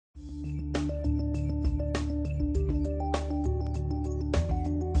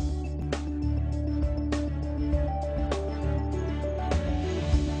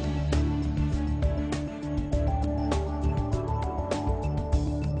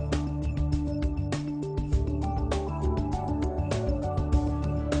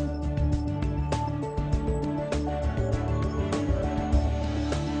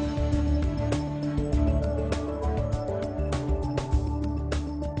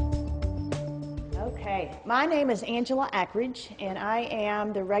Okay, my name is Angela Ackridge, and I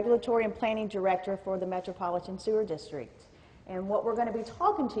am the Regulatory and Planning Director for the Metropolitan Sewer District. And what we're going to be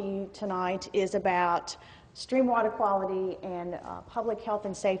talking to you tonight is about stream water quality and public health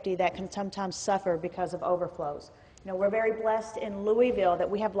and safety that can sometimes suffer because of overflows. You know, we're very blessed in Louisville that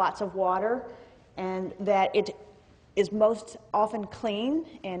we have lots of water and that it is most often clean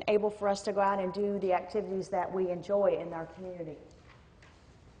and able for us to go out and do the activities that we enjoy in our community.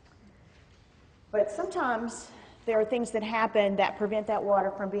 But sometimes there are things that happen that prevent that water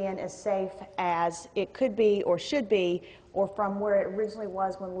from being as safe as it could be or should be, or from where it originally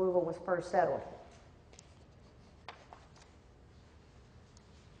was when Louisville was first settled.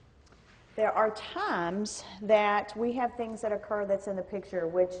 There are times that we have things that occur that's in the picture,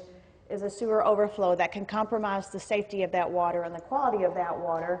 which is a sewer overflow that can compromise the safety of that water and the quality of that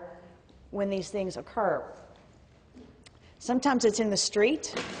water when these things occur. Sometimes it's in the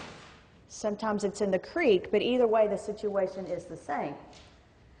street. Sometimes it's in the creek, but either way the situation is the same.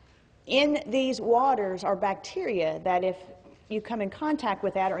 In these waters are bacteria that if you come in contact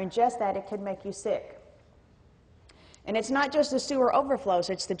with that or ingest that, it can make you sick. And it's not just the sewer overflows,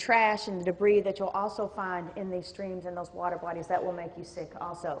 it's the trash and the debris that you'll also find in these streams and those water bodies that will make you sick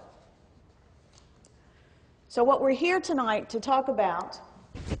also. So what we're here tonight to talk about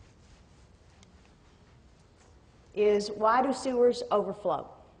is, why do sewers overflow?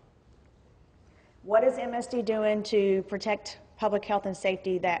 What is MSD doing to protect public health and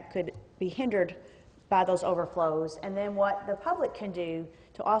safety that could be hindered by those overflows? And then what the public can do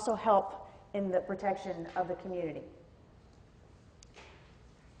to also help in the protection of the community.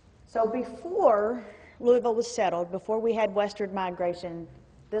 So before Louisville was settled, before we had westward migration,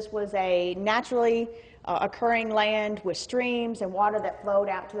 this was a naturally occurring land with streams and water that flowed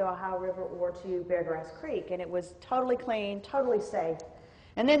out to the Ohio River or to Beargrass Creek. And it was totally clean, totally safe.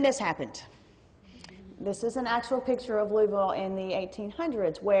 And then this happened. This is an actual picture of Louisville in the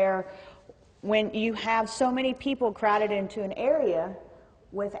 1800s, where when you have so many people crowded into an area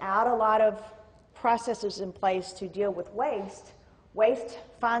without a lot of processes in place to deal with waste, waste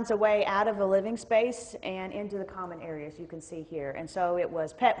finds a way out of the living space and into the common areas you can see here. And so it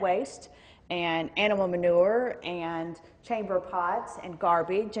was pet waste and animal manure and chamber pots and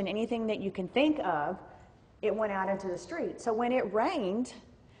garbage and anything that you can think of, it went out into the street. So when it rained,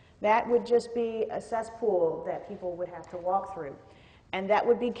 that would just be a cesspool that people would have to walk through. And that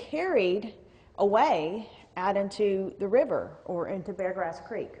would be carried away out into the river or into Beargrass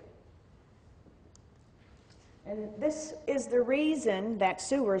Creek. And this is the reason that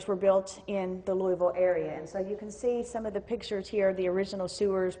sewers were built in the Louisville area. And so you can see some of the pictures here of the original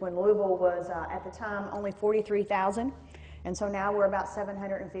sewers when Louisville was, at the time, only 43,000. And so now we're about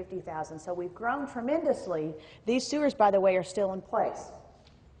 750,000. So we've grown tremendously. These sewers, by the way, are still in place.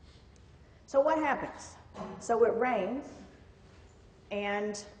 So what happens? So it rains,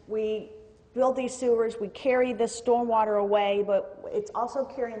 and we build these sewers, we carry the stormwater away, but it's also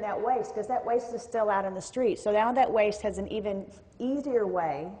carrying that waste, because that waste is still out in the street. So now that waste has an even easier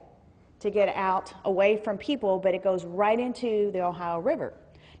way to get out away from people, but it goes right into the Ohio River.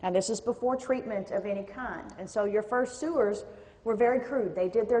 Now this is before treatment of any kind, and so your first sewers were very crude. They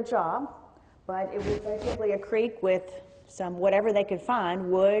did their job, but it was basically a creek with some whatever they could find,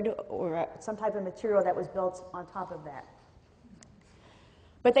 wood or some type of material that was built on top of that.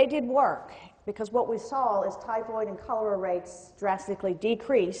 But they did work, because what we saw is typhoid and cholera rates drastically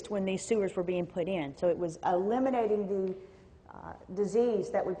decreased when these sewers were being put in. So it was eliminating the disease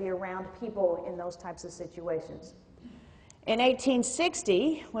that would be around people in those types of situations. In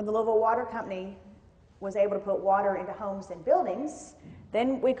 1860, when the Louisville Water Company was able to put water into homes and buildings,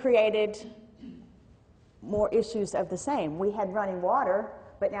 then we created more issues of the same. We had running water,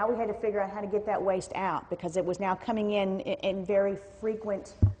 but now we had to figure out how to get that waste out, because it was now coming in very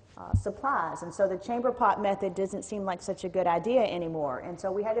frequent supplies. And so the chamber pot method doesn't seem like such a good idea anymore. And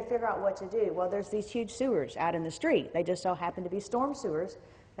so we had to figure out what to do. Well, there's these huge sewers out in the street. They just so happen to be storm sewers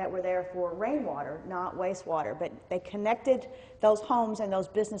that were there for rainwater, not wastewater. But they connected those homes and those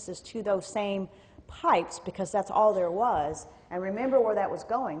businesses to those same pipes, because that's all there was. And remember where that was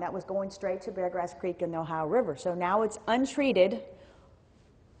going. That was going straight to Beargrass Creek and the Ohio River. So now it's untreated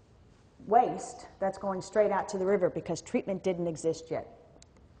waste that's going straight out to the river, because treatment didn't exist yet.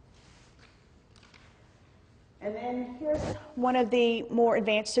 And then here's one of the more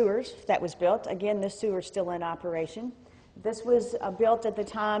advanced sewers that was built. Again, this sewer is still in operation. This was built at the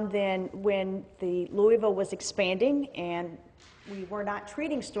time then when the Louisville was expanding, and we were not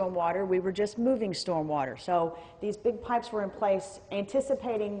treating stormwater, we were just moving stormwater. So these big pipes were in place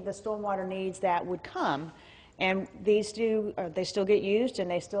anticipating the stormwater needs that would come. And they still get used, and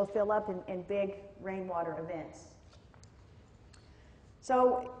they still fill up in big rainwater events.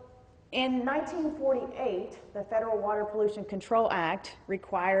 So in 1948, the Federal Water Pollution Control Act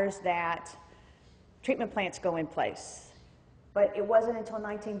requires that treatment plants go in place. But it wasn't until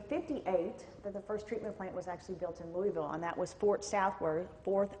 1958 that the first treatment plant was actually built in Louisville, and that was Fort Southworth,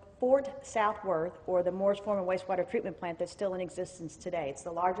 or the Morris Foreman Wastewater Treatment Plant that's still in existence today. It's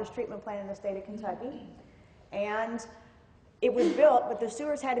the largest treatment plant in the state of Kentucky, and it was built, but the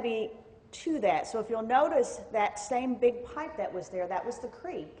sewers had to be to that. So if you'll notice that same big pipe that was there, that was the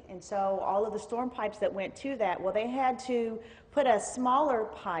creek, and so all of the storm pipes that went to that, well, they had to put a smaller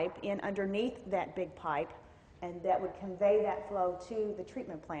pipe in underneath that big pipe, and that would convey that flow to the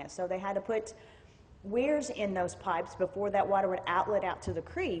treatment plant. So they had to put weirs in those pipes before that water would outlet out to the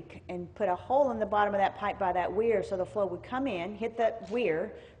creek, and put a hole in the bottom of that pipe by that weir so the flow would come in, hit that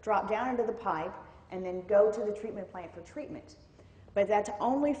weir, drop down into the pipe, and then go to the treatment plant for treatment. But that's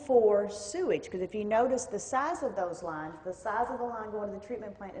only for sewage, because if you notice the size of those lines, the size of the line going to the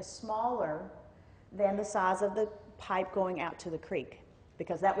treatment plant is smaller than the size of the pipe going out to the creek,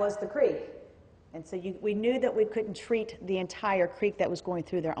 because that was the creek. And so we knew that we couldn't treat the entire creek that was going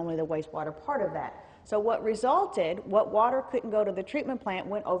through there, only the wastewater part of that. So what water couldn't go to the treatment plant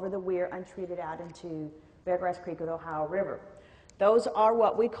went over the weir untreated out into Beargrass Creek or the Ohio River. Those are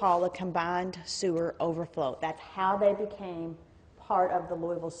what we call a combined sewer overflow. That's how they became part of the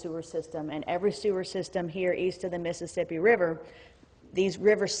Louisville sewer system. And every sewer system here east of the Mississippi River, these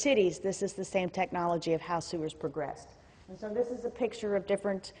river cities, this is the same technology of how sewers progressed. And so this is a picture of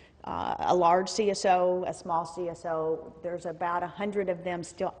different, a large CSO, a small CSO. There's about 100 of them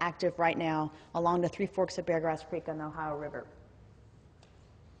still active right now along the Three Forks of Beargrass Creek on the Ohio River.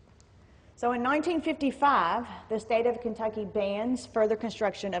 So in 1955, the state of Kentucky bans further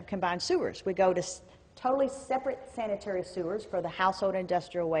construction of combined sewers. We go to totally separate sanitary sewers for the household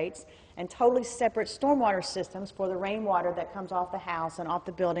industrial waste, and totally separate stormwater systems for the rainwater that comes off the house and off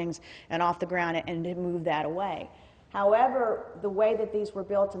the buildings and off the ground, and to move that away. However, the way that these were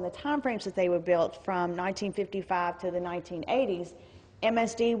built and the time frames that they were built from 1955 to the 1980s,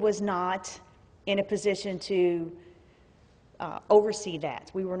 MSD was not in a position to oversee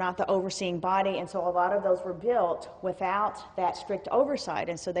that. We were not the overseeing body, and so a lot of those were built without that strict oversight,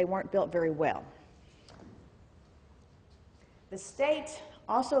 and so they weren't built very well. The state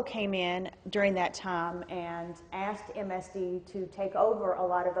also came in during that time and asked MSD to take over a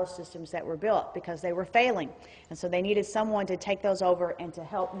lot of those systems that were built because they were failing. And so they needed someone to take those over and to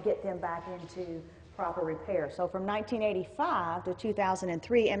help get them back into proper repair. So from 1985 to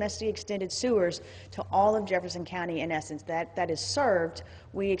 2003, MSD extended sewers to all of Jefferson County, in essence. That is served.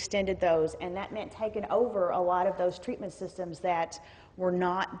 We extended those, and that meant taking over a lot of those treatment systems that were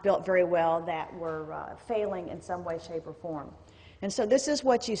not built very well, that were failing in some way, shape, or form. And so this is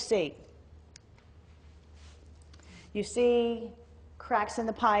what you see. You see cracks in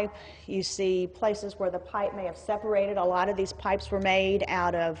the pipe. You see places where the pipe may have separated. A lot of these pipes were made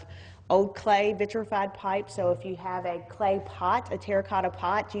out of old clay, vitrified pipe. So if you have a clay pot, a terracotta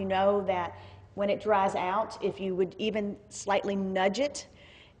pot, you know that when it dries out, if you would even slightly nudge it,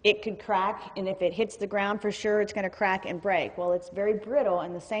 it could crack, and if it hits the ground for sure, it's going to crack and break. Well, it's very brittle,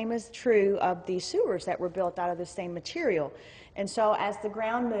 and the same is true of the sewers that were built out of the same material. And so as the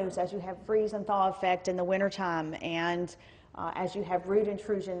ground moves, as you have freeze and thaw effect in the wintertime, and as you have root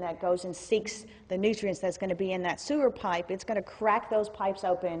intrusion that goes and seeks the nutrients that's going to be in that sewer pipe, it's going to crack those pipes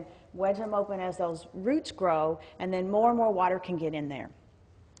open, wedge them open as those roots grow, and then more and more water can get in there.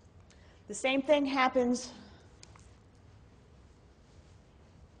 The same thing happens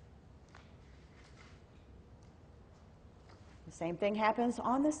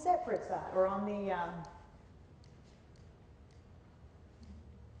on the separate side, or on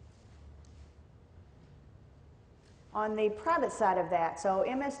the private side of that. So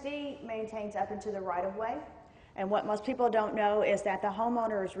MSD maintains up into the right-of-way, and what most people don't know is that the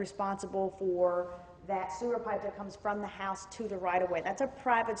homeowner is responsible for that sewer pipe that comes from the house to the right-of-way. That's a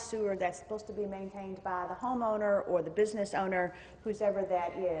private sewer that's supposed to be maintained by the homeowner or the business owner, whoever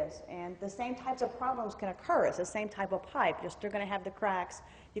that is. And the same types of problems can occur. It's the same type of pipe. You're still going to have the cracks.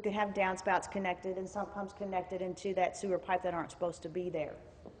 You can have downspouts connected and sump pumps connected into that sewer pipe that aren't supposed to be there.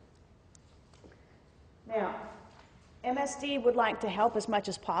 Now, MSD would like to help as much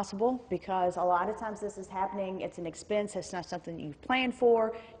as possible, because a lot of times this is happening, it's an expense, it's not something that you've planned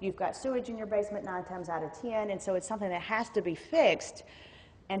for, you've got sewage in your basement 9 times out of 10, and so it's something that has to be fixed.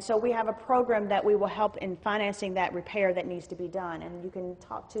 And so we have a program that we will help in financing that repair that needs to be done. And you can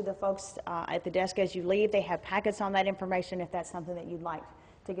talk to the folks at the desk as you leave. They have packets on that information if that's something that you'd like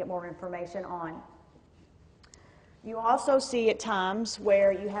to get more information on. You also see at times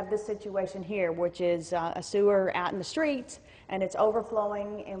where you have this situation here, which is a sewer out in the streets, and it's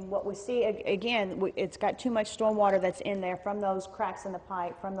overflowing, and what we see, again, it's got too much stormwater that's in there from those cracks in the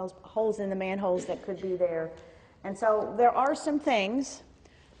pipe, from those holes in the manholes that could be there. And so there are some things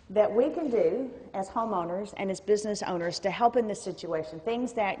that we can do as homeowners and as business owners to help in this situation,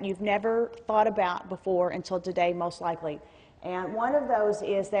 things that you've never thought about before until today, most likely. And one of those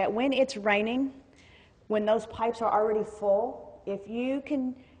is that when it's raining, when those pipes are already full, if you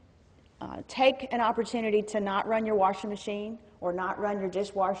can take an opportunity to not run your washing machine or not run your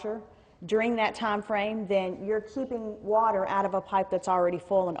dishwasher during that time frame, then you're keeping water out of a pipe that's already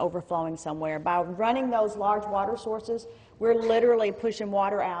full and overflowing somewhere. By running those large water sources, we're literally pushing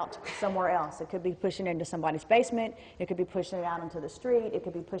water out somewhere else. It could be pushing it into somebody's basement, it could be pushing it out into the street, it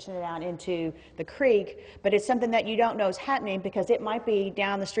could be pushing it out into the creek, but it's something that you don't know is happening because it might be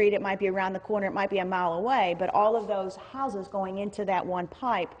down the street, it might be around the corner, it might be a mile away, but all of those houses going into that one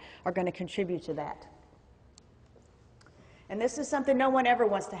pipe are going to contribute to that. And this is something no one ever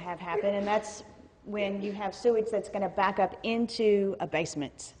wants to have happen, and that's when you have sewage that's going to back up into a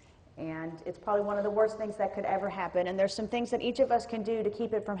basement. And it's probably one of the worst things that could ever happen. And there's some things that each of us can do to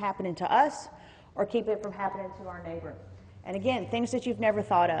keep it from happening to us or keep it from happening to our neighbor. And again, things that you've never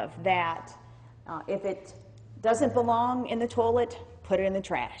thought of, that if it doesn't belong in the toilet, put it in the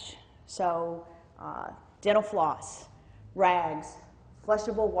trash. So dental floss, rags,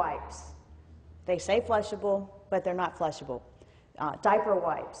 flushable wipes. They say flushable, but they're not flushable. Diaper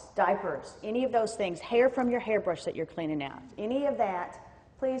wipes, diapers, any of those things, hair from your hairbrush that you're cleaning out, any of that,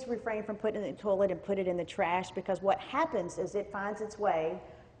 please refrain from putting it in the toilet and put it in the trash, because what happens is it finds its way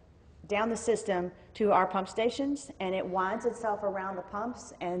down the system to our pump stations, and it winds itself around the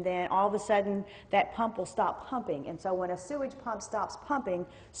pumps, and then all of a sudden that pump will stop pumping. And so when a sewage pump stops pumping,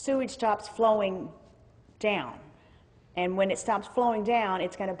 sewage stops flowing down. And when it stops flowing down,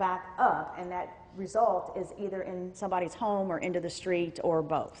 it's going to back up, and that result is either in somebody's home or into the street or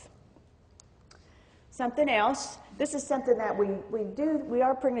both. Something else, this is something that we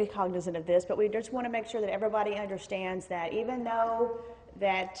are pretty cognizant of this, but we just want to make sure that everybody understands that even though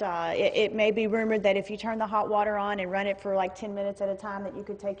that it may be rumored that if you turn the hot water on and run it for like 10 minutes at a time, that you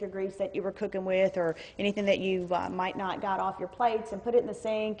could take your grease that you were cooking with or anything that you might not got off your plates and put it in the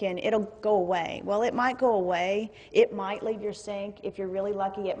sink and it'll go away. Well, it might go away. It might leave your sink. If you're really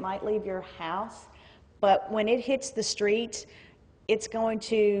lucky, it might leave your house. But when it hits the street, it's going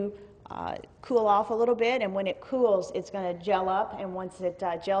to cool off a little bit, and when it cools, it's going to gel up, and once it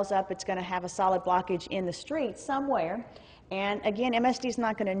gels up, it's going to have a solid blockage in the street somewhere. And again, MSD is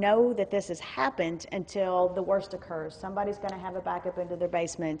not going to know that this has happened until the worst occurs. Somebody's going to have a backup into their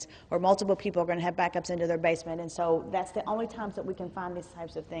basement, or multiple people are going to have backups into their basement, and so that's the only times that we can find these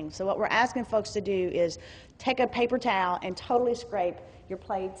types of things. So what we're asking folks to do is take a paper towel and totally scrape your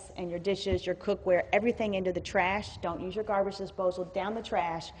plates and your dishes, your cookware, everything into the trash. Don't use your garbage disposal, down the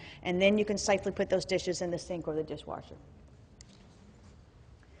trash, and then you can safely put those dishes in the sink or the dishwasher.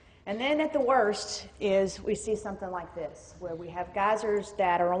 And then at the worst is we see something like this, where we have geysers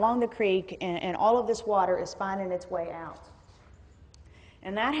that are along the creek and all of this water is finding its way out.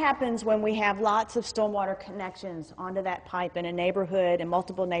 And that happens when we have lots of stormwater connections onto that pipe in a neighborhood and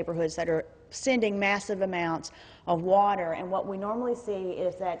multiple neighborhoods that are sending massive amounts of water. And what we normally see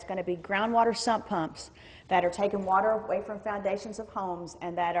is that it's going to be groundwater sump pumps that are taking water away from foundations of homes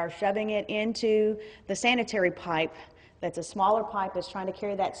and that are shoving it into the sanitary pipe. That's a smaller pipe that's trying to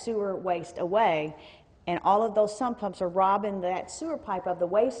carry that sewer waste away, and all of those sump pumps are robbing that sewer pipe of the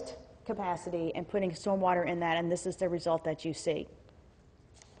waste capacity and putting stormwater in that, and this is the result that you see.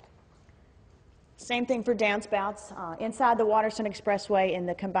 Same thing for downspouts. Inside the Waterston Expressway in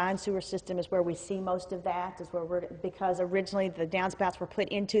the combined sewer system is where we see most of that, is where because originally the downspouts were put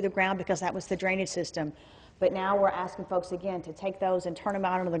into the ground because that was the drainage system. But now we're asking folks again to take those and turn them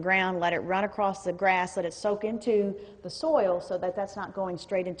out onto the ground, let it run across the grass, let it soak into the soil so that that's not going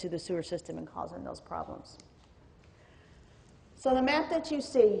straight into the sewer system and causing those problems. So the map that you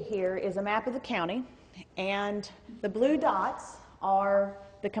see here is a map of the county, and the blue dots are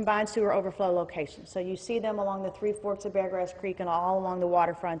the combined sewer overflow locations. So you see them along the three forks of Beargrass Creek and all along the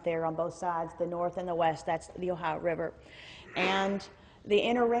waterfront there on both sides, the north and the west. That's the Ohio River. And the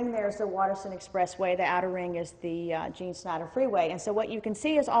inner ring there is the Waterston Expressway. The outer ring is the Gene Snyder Freeway. And so what you can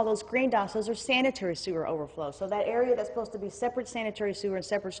see is all those green dots, those are sanitary sewer overflows. So that area that's supposed to be separate sanitary sewer and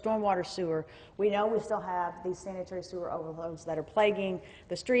separate stormwater sewer, we know we still have these sanitary sewer overflows that are plaguing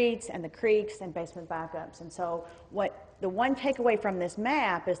the streets and the creeks and basement backups. And so the one takeaway from this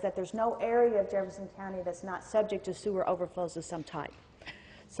map is that there's no area of Jefferson County that's not subject to sewer overflows of some type.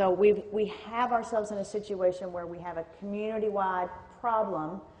 So we have ourselves in a situation where we have a community-wide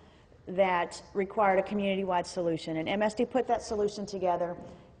problem that required a community-wide solution. And MSD put that solution together.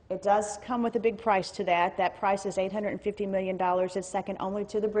 It does come with a big price to that. That price is $850 million. It's second only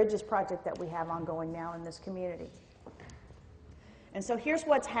to the Bridges project that we have ongoing now in this community. And so here's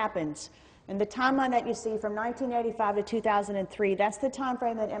what's happened. And the timeline that you see from 1985 to 2003, that's the time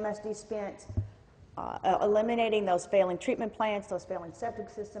frame that MSD spent eliminating those failing treatment plants, those failing septic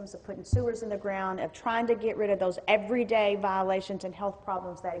systems, of putting sewers in the ground, of trying to get rid of those everyday violations and health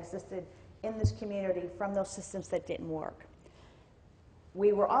problems that existed in this community from those systems that didn't work.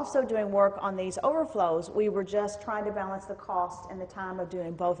 We were also doing work on these overflows. We were just trying to balance the cost and the time of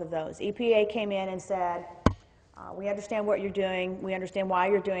doing both of those. EPA came in and said, we understand what you're doing, we understand why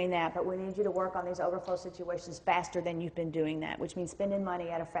you're doing that, but we need you to work on these overflow situations faster than you've been doing that, which means spending money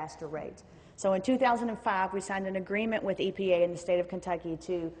at a faster rate. So in 2005, we signed an agreement with EPA in the state of Kentucky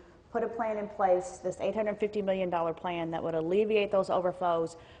to put a plan in place, this $850 million plan that would alleviate those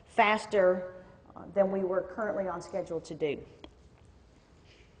overflows faster than we were currently on schedule to do.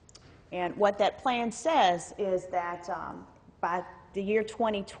 And what that plan says is that by the year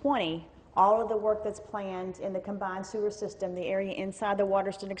 2020, all of the work that's planned in the combined sewer system, the area inside the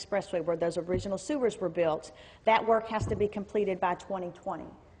Waterston Expressway where those original sewers were built, that work has to be completed by 2020.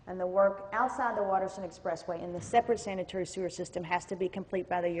 And the work outside the Waterston Expressway in the separate sanitary sewer system has to be complete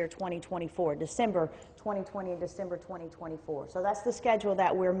by the year 2024, December 2020 and December 2024. So that's the schedule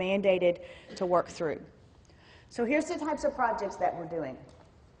that we're mandated to work through. So here's the types of projects that we're doing.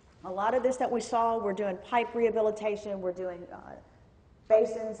 A lot of this that we saw, we're doing pipe rehabilitation, we're doing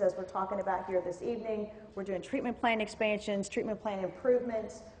basins, as we're talking about here this evening. We're doing treatment plant expansions, treatment plant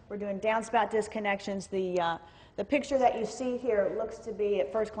improvements. We're doing downspout disconnections. The picture that you see here looks to be,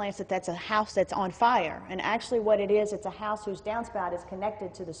 at first glance, that that's a house that's on fire. And actually what it is, it's a house whose downspout is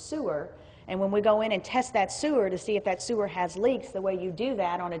connected to the sewer. And when we go in and test that sewer to see if that sewer has leaks, the way you do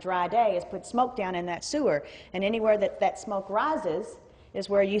that on a dry day is put smoke down in that sewer. And anywhere that that smoke rises is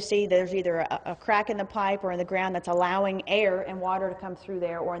where you see there's either a crack in the pipe or in the ground that's allowing air and water to come through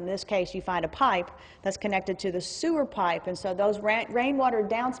there, or in this case you find a pipe that's connected to the sewer pipe. And so those rainwater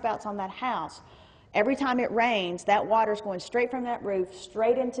downspouts on that house, every time it rains, that water's going straight from that roof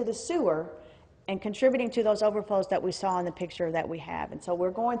straight into the sewer and contributing to those overflows that we saw in the picture that we have. And so we're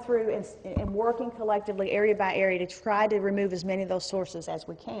going through and working collectively area by area to try to remove as many of those sources as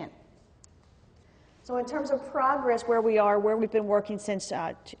we can. So in terms of progress, where we are, where we've been working since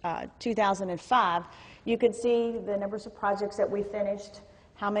 2005, you can see the numbers of projects that we finished,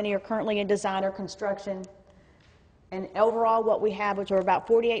 how many are currently in design or construction, and overall what we have, which are about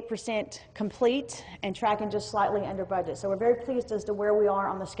 48% complete and tracking just slightly under budget. So we're very pleased as to where we are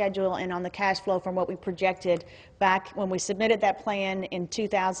on the schedule and on the cash flow from what we projected back when we submitted that plan in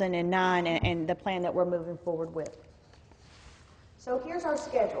 2009 and the plan that we're moving forward with. So here's our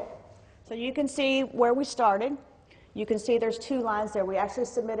schedule. So you can see where we started. You can see there's two lines there. We actually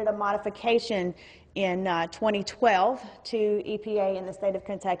submitted a modification in 2012 to EPA in the state of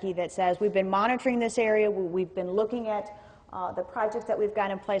Kentucky that says we've been monitoring this area. We've been looking at the projects that we've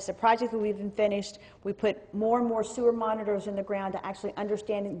got in place, the projects that we've been finished. We put more and more sewer monitors in the ground to actually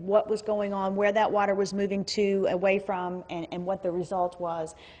understand what was going on, where that water was moving to, away from, and what the result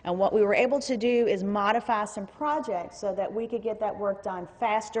was. And what we were able to do is modify some projects so that we could get that work done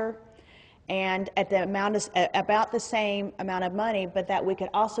faster and at the amount of, about the same amount of money, but that we could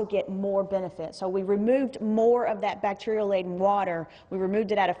also get more benefit. So we removed more of that bacterial-laden water. We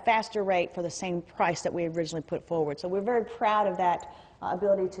removed it at a faster rate for the same price that we originally put forward. So we're very proud of that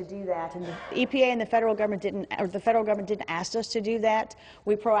ability to do that. And the EPA and the federal government didn't ask us to do that.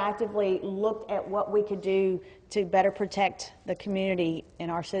 We proactively looked at what we could do to better protect the community and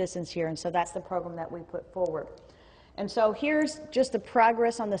our citizens here, and so that's the program that we put forward. And so here's just the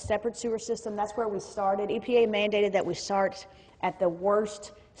progress on the separate sewer system. That's where we started. EPA mandated that we start at the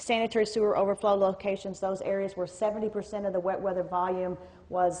worst sanitary sewer overflow locations, those areas where 70% of the wet weather volume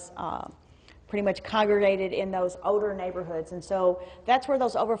was pretty much congregated in those older neighborhoods. And so that's where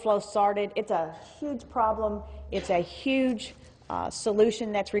those overflows started. It's a huge problem. It's a huge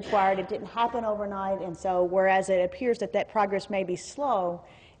solution that's required. It didn't happen overnight. And so whereas it appears that that progress may be slow,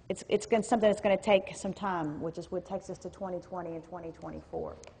 it's something that's going to take some time, which is what takes us to 2020 and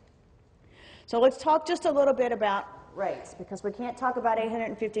 2024. So let's talk just a little bit about rates, because we can't talk about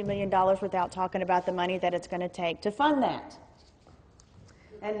 $850 million without talking about the money that it's going to take to fund that.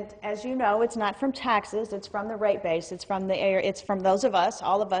 And as you know, it's not from taxes, it's from the rate base, it's from the air, it's from those of us,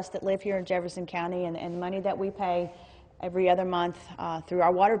 all of us that live here in Jefferson County, and money that we pay every other month through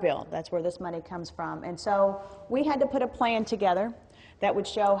our water bill. That's where this money comes from. And so we had to put a plan together that would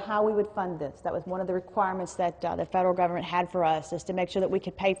show how we would fund this. That was one of the requirements that the federal government had for us, is to make sure that we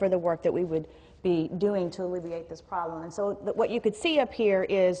could pay for the work that we would be doing to alleviate this problem. And so what you could see up here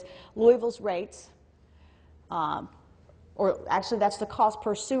is Louisville's rates, or actually that's the cost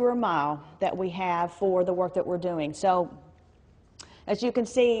per sewer mile that we have for the work that we're doing. So as you can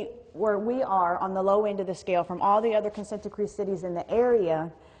see, where we are on the low end of the scale from all the other consent decree cities in the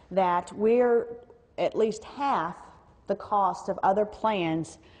area, that we're at least half the cost of other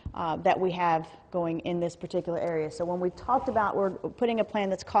plans that we have going in this particular area. So when we talked about we're putting a plan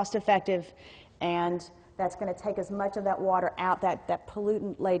that's cost effective and that's going to take as much of that water out, that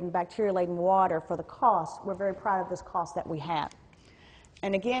pollutant-laden, bacteria-laden water for the cost, we're very proud of this cost that we have.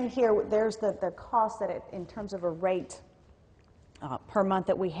 And again, here, there's the cost that in terms of a rate per month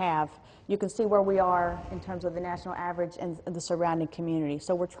that we have. You can see where we are in terms of the national average and the surrounding community.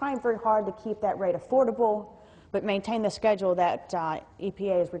 So we're trying very hard to keep that rate affordable, but maintain the schedule that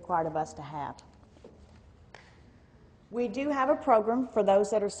EPA has required of us to have. We do have a program for those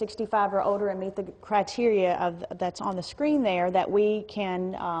that are 65 or older and meet the criteria that's on the screen there, that we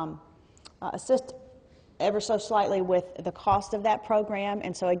can assist ever so slightly with the cost of that program.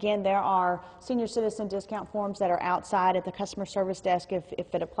 And so again, there are senior citizen discount forms that are outside at the customer service desk. If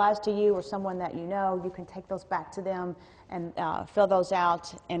it applies to you or someone that you know, you can take those back to them and fill those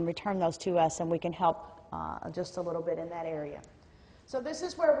out and return those to us, and we can help just a little bit in that area. So this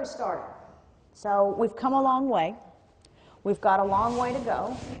is where we started. So we've come a long way. We've got a long way to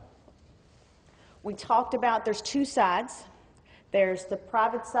go. We talked about there's two sides. There's the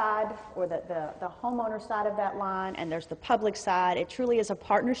private side, or the homeowner side of that line, and there's the public side. It truly is a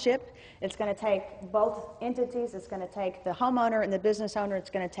partnership. It's going to take both entities. It's going to take the homeowner and the business owner. It's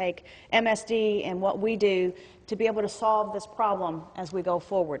going to take MSD and what we do to be able to solve this problem as we go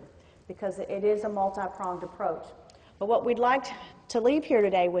forward, because it is a multi-pronged approach. But what we'd like to leave here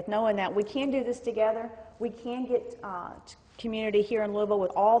today with knowing that we can do this together. We can get community here in Louisville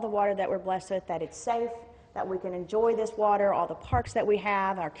with all the water that we're blessed with, that it's safe, that we can enjoy this water, all the parks that we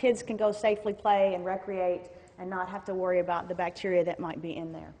have, our kids can go safely play and recreate and not have to worry about the bacteria that might be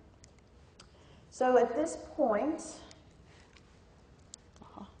in there. So at this point,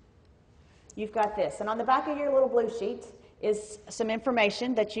 you've got this. And on the back of your little blue sheet is some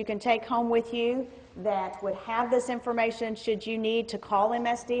information that you can take home with you that would have this information should you need to call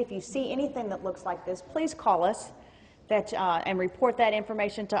MSD. If you see anything that looks like this, please call us and report that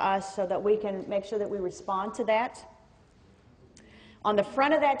information to us so that we can make sure that we respond to that. On the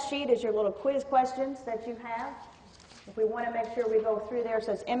front of that sheet is your little quiz questions that you have. If we want to make sure we go through there, it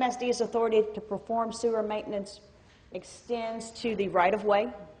says MSD's authority to perform sewer maintenance extends to the right-of-way.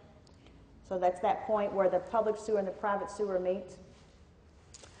 So that's that point where the public sewer and the private sewer meet.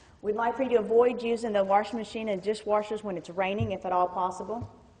 We'd like for you to avoid using the washing machine and dishwashers when it's raining, if at all possible.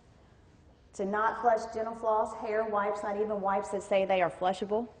 To not flush dental floss, hair wipes, not even wipes that say they are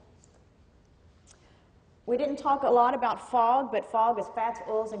flushable. We didn't talk a lot about fog, but fog is fats,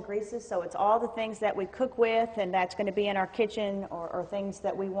 oils, and greases, so it's all the things that we cook with and that's going to be in our kitchen, or things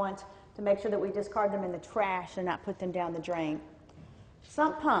that we want to make sure that we discard them in the trash and not put them down the drain.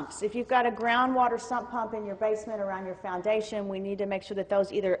 Sump pumps. If you've got a groundwater sump pump in your basement around your foundation, we need to make sure that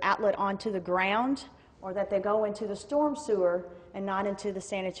those either outlet onto the ground or that they go into the storm sewer and not into the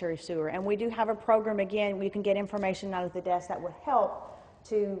sanitary sewer. And we do have a program, again, where you can get information out of the desk that would help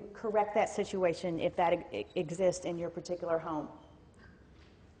to correct that situation if that exists in your particular home.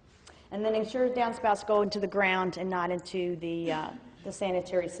 And then ensure downspouts go into the ground and not into the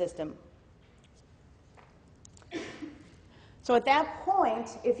sanitary system. So at that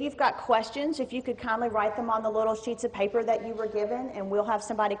point, if you've got questions, if you could kindly write them on the little sheets of paper that you were given, and we'll have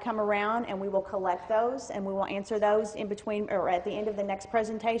somebody come around and we will collect those and we will answer those in between or at the end of the next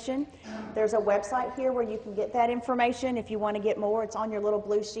presentation. There's a website here where you can get that information if you want to get more. It's on your little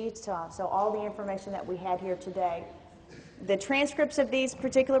blue sheets, so all the information that we had here today. The transcripts of these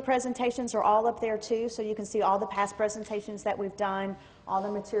particular presentations are all up there too, so you can see all the past presentations that we've done, all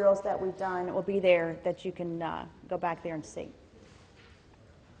the materials that we've done. It will be there that you can go back there and see.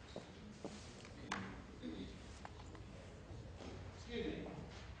 Excuse me.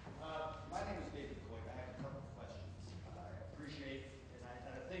 My name is David Coy. I have a couple of questions. I appreciate, and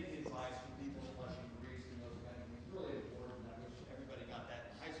I think the advice from people flushing grease and those kind of things is really important. I wish everybody got that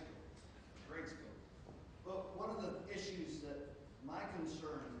in high school, grade school. But one of the issues that my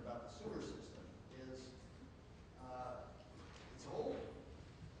concern is about the sewer system is it's old.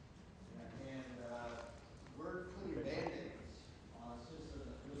 And we're putting Band-Aids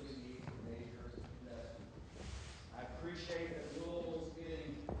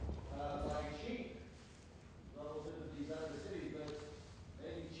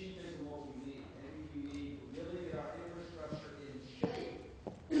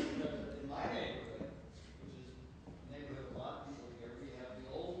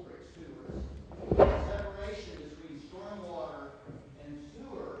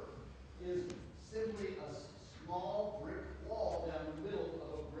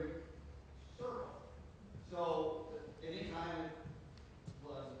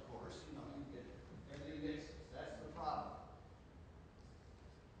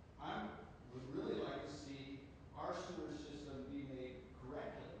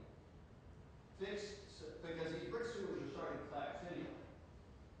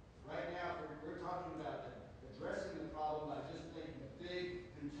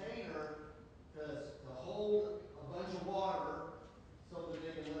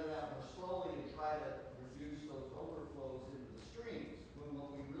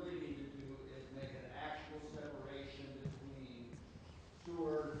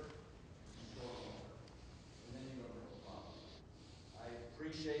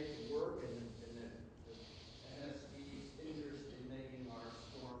appreciate the work and the MSD's interest in making our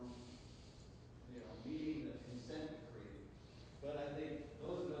storm, meeting the consent decree. But I think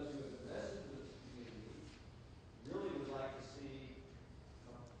those of us who have invested with the community really would like to see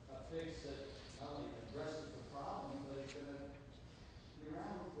a fix that not only addresses the problem, but it's going to be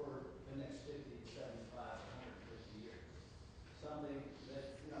around for the next 50, 75, 150 years. Something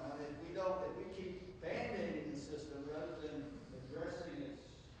that, and if we keep band-aiding the system rather than addressing its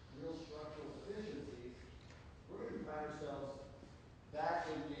real structural deficiencies, we're going to find ourselves back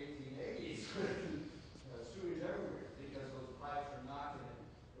in the 1880s with sewage everywhere because those pipes are not going to,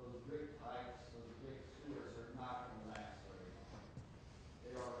 those brick pipes, those brick sewers are not going to last very long.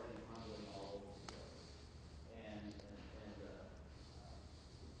 They're already crumbling all over the place.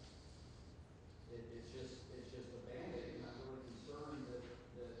 It's just a band-aid, and I'm really concerned that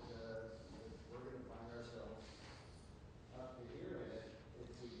we're going to find ourselves up to here in it if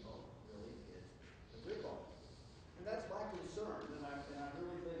we don't really get a grip on it. And that's my concern, and I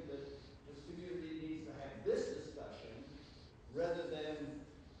really think that this community needs to have this discussion rather than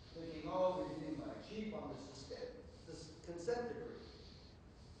thinking, oh, we're getting cheap on this consent decree.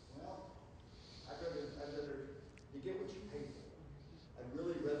 Well, I'd rather you get what you pay for. I'd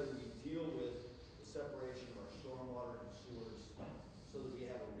really rather we deal with the separation of our stormwater and sewers so that we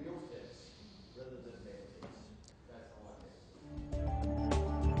have a real fix rather than band-aids. That's all I have.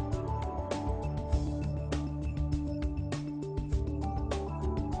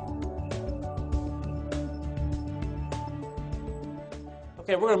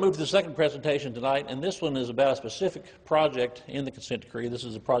 Okay, we're going to move to the second presentation tonight, and this one is about a specific project in the consent decree. This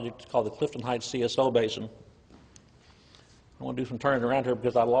is a project called the Clifton Heights CSO Basin. I want to do some turning around here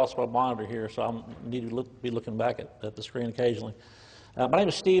because I lost my monitor here, so I need to be looking back at the screen occasionally. My name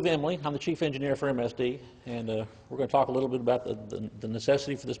is Steve Emily. I'm the chief engineer for MSD, and we're going to talk a little bit about the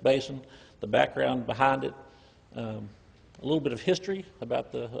necessity for this basin, the background behind it, a little bit of history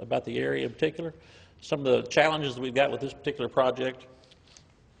about the area in particular, some of the challenges that we've got with this particular project.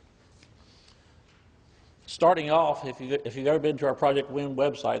 Starting off, if you've ever been to our Project WIN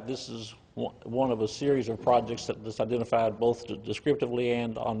website, this is one of a series of projects that's identified both descriptively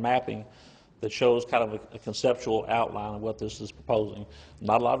and on mapping that shows kind of a conceptual outline of what this is proposing.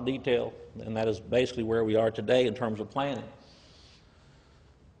 Not a lot of detail, and that is basically where we are today in terms of planning.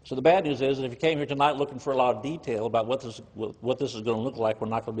 So the bad news is that if you came here tonight looking for a lot of detail about what this is going to look like, we're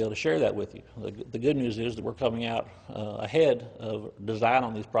not going to be able to share that with you. The good news is that we're coming out ahead of design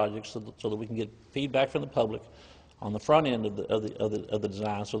on these projects so that we can get feedback from the public on the front end of the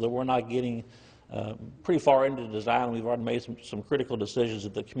design, so that we're not getting pretty far into the design. We've already made some critical decisions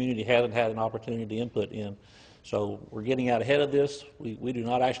that the community hasn't had an opportunity to input in. So we're getting out ahead of this. We do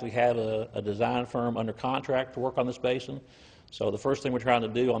not actually have a design firm under contract to work on this basin. So the first thing we're trying to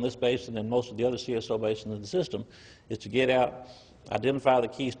do on this basin and most of the other CSO basins in the system is to get out, identify the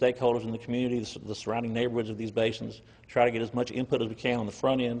key stakeholders in the community, the surrounding neighborhoods of these basins, try to get as much input as we can on the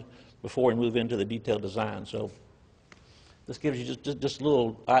front end before we move into the detailed design. So this gives you just a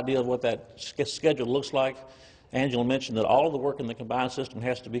little idea of what that schedule looks like. Angela mentioned that all of the work in the combined system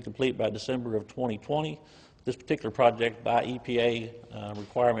has to be complete by December of 2020. This particular project, by EPA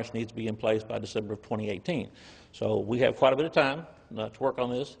requirements, needs to be in place by December of 2018. So we have quite a bit of time to work on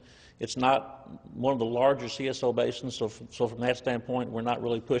this. It's not one of the larger CSO basins, so from that standpoint, we're not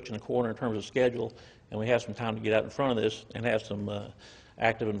really pushed in a corner in terms of schedule, and we have some time to get out in front of this and have some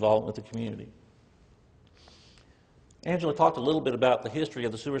active involvement with the community. Angela talked a little bit about the history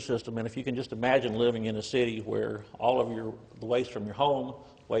of the sewer system, and if you can just imagine living in a city where all of the waste from your home,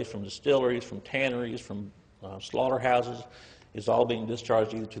 waste from distilleries, from tanneries, from slaughterhouses, is all being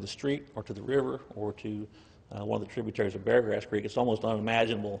discharged either to the street or to the river or to one of the tributaries of Beargrass Creek. It's almost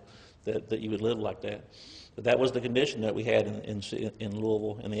unimaginable that you would live like that. But that was the condition that we had in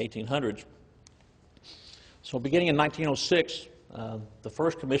Louisville in the 1800s. So beginning in 1906, the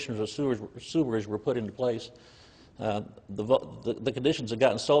first commissioners of sewerage were put into place. The conditions had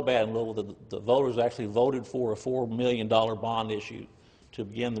gotten so bad in Louisville that the voters actually voted for a $4 million bond issue to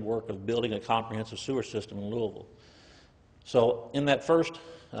begin the work of building a comprehensive sewer system in Louisville. So in that first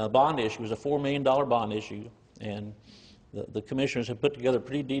bond issue, it was a $4 million bond issue, and the commissioners had put together a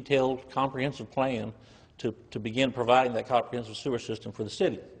pretty detailed, comprehensive plan to begin providing that comprehensive sewer system for the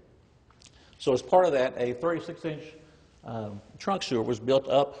city. So as part of that, a 36-inch trunk sewer was built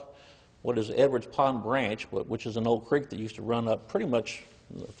up what is Edwards Pond Branch, which is an old creek that used to run up, pretty much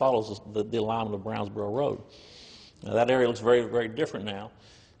follows the alignment of Brownsboro Road. Now, that area looks very, very different now.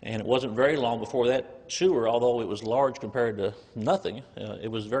 And it wasn't very long before that sewer, although it was large compared to nothing, it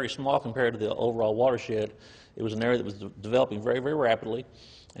was very small compared to the overall watershed. It was an area that was developing very, very rapidly,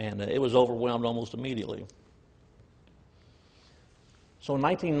 and it was overwhelmed almost immediately. So in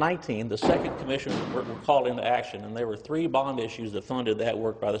 1919, the second commission were called into action, and there were 3 bond issues that funded that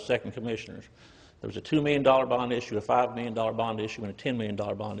work by the second commissioners. There was a $2 million bond issue, a $5 million bond issue, and a $10 million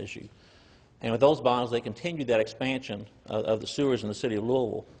bond issue. And with those bonds, they continued that expansion of the sewers in the city of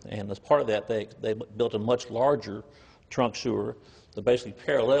Louisville. And as part of that, they built a much larger trunk sewer that basically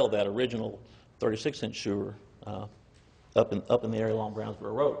paralleled that original 36-inch sewer up in the area along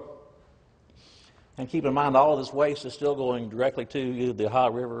Brownsboro Road. And keep in mind, all of this waste is still going directly to either the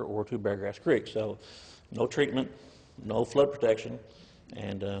Ohio River or to Beargrass Creek. So no treatment, no flood protection.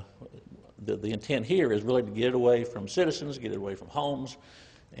 And the intent here is really to get it away from citizens, get it away from homes,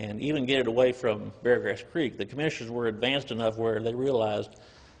 and even get it away from Beargrass Creek. The commissioners were advanced enough where they realized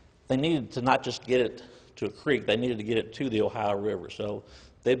they needed to not just get it to a creek, they needed to get it to the Ohio River. So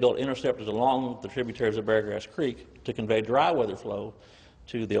they built interceptors along the tributaries of Beargrass Creek to convey dry weather flow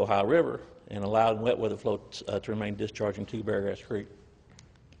to the Ohio River and allowed wet weather flow to remain discharging to Beargrass Creek.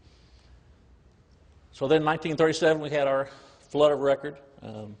 So then in 1937 we had our flood of record,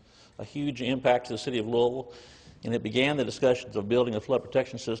 a huge impact to the city of Louisville. And it began the discussions of building a flood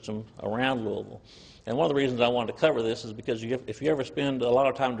protection system around Louisville. And one of the reasons I wanted to cover this is because if you ever spend a lot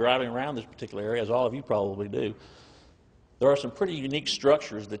of time driving around this particular area, as all of you probably do, there are some pretty unique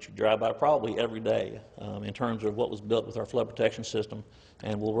structures that you drive by probably every day in terms of what was built with our flood protection system.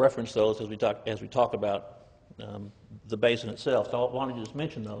 And we'll reference those as we talk about the basin itself. So I wanted to just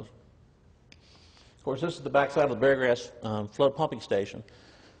mention those. Of course, this is the backside of the Beargrass flood pumping station,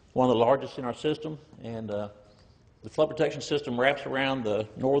 one of the largest in our system. And the flood protection system wraps around the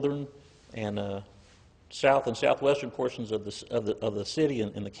northern and south and southwestern portions of the city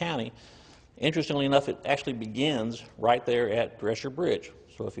and the county. Interestingly enough, it actually begins right there at Drescher Bridge.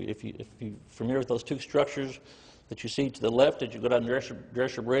 So if you're familiar with those 2 structures that you see to the left as you go down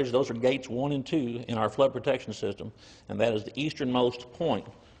Drescher Bridge, those are gates 1 and 2 in our flood protection system, and that is the easternmost point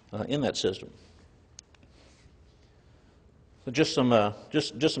in that system. So just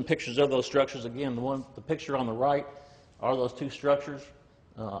some pictures of those structures. Again, the picture on the right are those 2 structures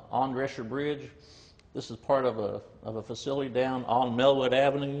on Drescher Bridge. This is part of a facility down on Melwood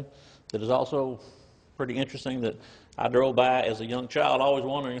Avenue that is also pretty interesting, that I drove by as a young child always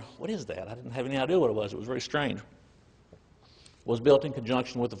wondering, what is that? I didn't have any idea what it was. It was very strange. It was built in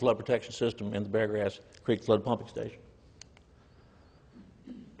conjunction with the flood protection system in the Beargrass Creek flood pumping station.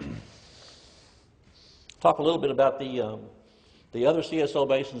 Talk a little bit about the other CSO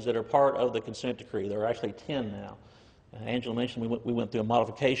basins that are part of the consent decree. There are actually 10 now. Angela mentioned we went through a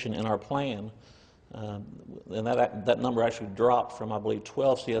modification in our plan, and that number actually dropped from, I believe,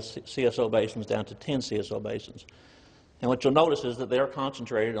 12 CSO basins down to 10 CSO basins. And what you'll notice is that they are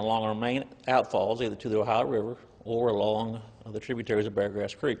concentrated along our main outfalls, either to the Ohio River or along the tributaries of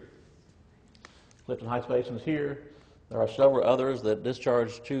Beargrass Creek. Clifton Heights Basin is here. There are several others that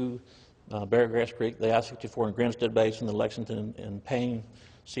discharge to Beargrass Creek, the I-64 and Grinstead Basin, the Lexington and Payne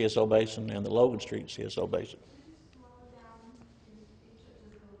CSO Basin, and the Logan Street CSO Basin.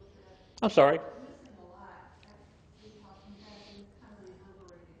 I'm sorry.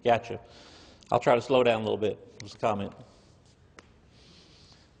 Gotcha. I'll try to slow down a little bit, was the comment.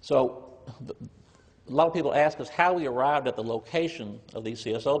 So a lot of people ask us how we arrived at the location of these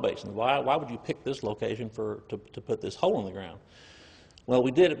CSO basins. Why would you pick this location to put this hole in the ground? Well,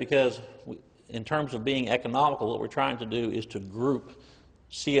 we did it because in terms of being economical, what we're trying to do is to group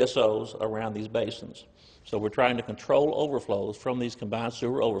CSOs around these basins. So we're trying to control overflows from these combined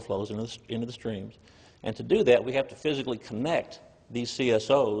sewer overflows into the streams. And to do that, we have to physically connect these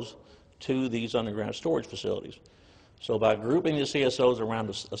CSOs to these underground storage facilities. So by grouping the CSOs around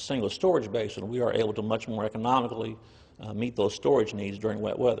a single storage basin, we are able to much more economically meet those storage needs during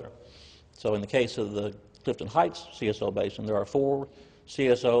wet weather. So in the case of the Clifton Heights CSO basin, there are 4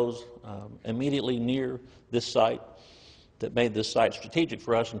 CSOs immediately near this site that made this site strategic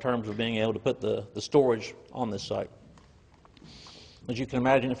for us in terms of being able to put the storage on this site. As you can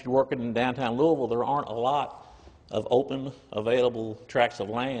imagine, if you're working in downtown Louisville, there aren't a lot of open, available tracts of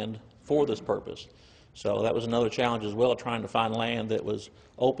land for this purpose. So that was another challenge as well, trying to find land that was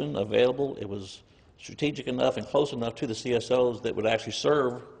open, available, it was strategic enough and close enough to the CSOs that would actually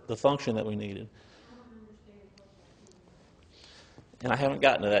serve the function that we needed. And I haven't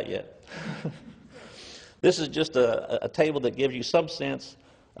gotten to that yet. This is just a table that gives you some sense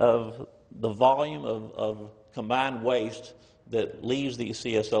of the volume of combined waste that leaves these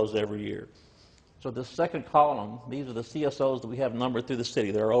CSOs every year. So the second column, these are the CSOs that we have numbered through the city.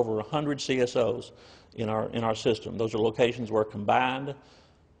 There are over 100 CSOs in our system. Those are locations where combined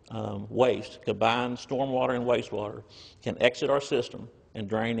waste, combined stormwater and wastewater, can exit our system and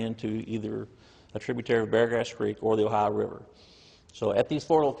drain into either a tributary of Beargrass Creek or the Ohio River. So at these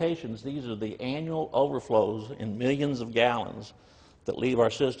 4 locations, these are the annual overflows in millions of gallons that leave our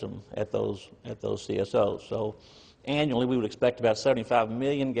system at those CSOs. So annually, we would expect about 75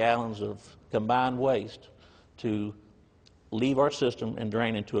 million gallons of combined waste to leave our system and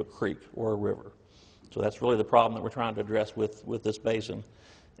drain into a creek or a river. So that's really the problem that we're trying to address with this basin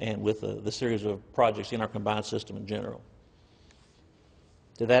and with the series of projects in our combined system in general.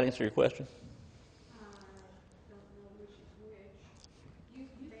 Did that answer your question? I don't know which is which. You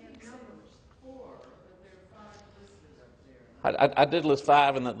keep numbers 4, but there are 5 listed up there. I did list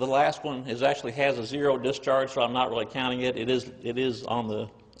 5, and the last one actually has a 0 discharge, so I'm not really counting it. It is on the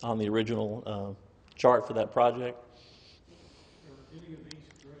original chart for that project. Are any of these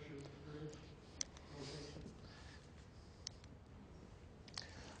Drescher Bridge locations?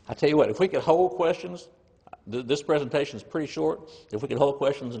 I tell you what, if we could hold questions, this presentation is pretty short. If we could hold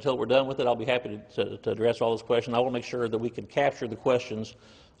questions until we're done with it, I'll be happy to address all those questions. I will make sure that we can capture the questions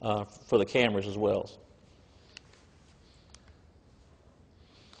for the cameras as well.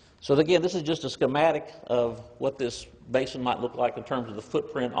 So again, this is just a schematic of what this basin might look like in terms of the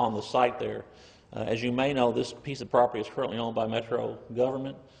footprint on the site there. As you may know, this piece of property is currently owned by Metro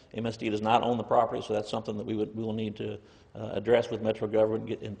government. MSD does not own the property, so that's something that we will need to address with Metro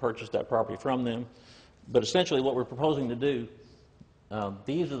government and purchase that property from them. But essentially what we're proposing to do,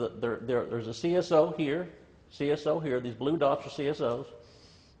 these are there's a CSO here, these blue dots are CSOs.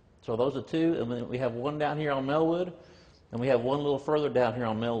 So those are 2, and then we have one down here on Melwood, and we have one a little further down here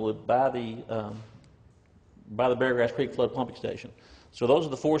on Melwood by the Beargrass Creek Flood Pumping Station. So those are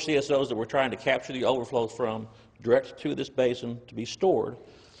the 4 CSOs that we're trying to capture the overflows from, direct to this basin to be stored.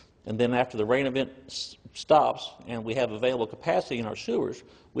 And then after the rain event stops and we have available capacity in our sewers,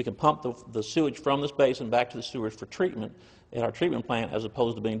 we can pump the sewage from this basin back to the sewers for treatment at our treatment plant as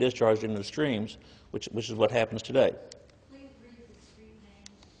opposed to being discharged into the streams, which is what happens today. Please read the street names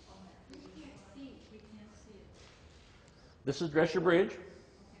on that. We can't see it. We can't see it. This is Drescher Bridge, Okay.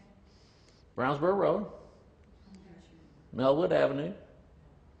 Brownsboro Road, Melwood Avenue.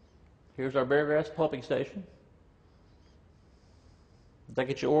 Here's our Beargrass Pumping Station. Did that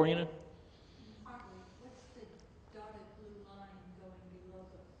get you oriented? Partly. What's the dotted blue line going below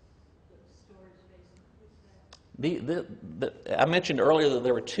the storage basin? What's that? I mentioned earlier that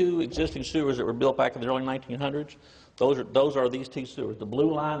there were 2 existing sewers that were built back in the early 1900s. Those are these 2 sewers. The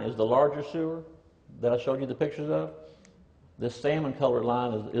blue line is the larger sewer that I showed you the pictures of. This salmon colored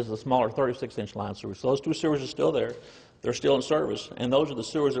line is the smaller 36-inch line sewer. So those 2 sewers are still there. They're still in service, and those are the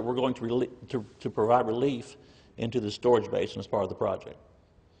sewers that we're going to provide relief into the storage basin as part of the project.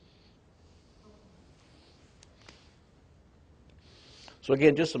 So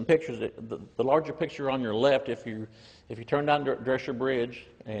again, just some pictures. The larger picture on your left, if you turn down Drescher Bridge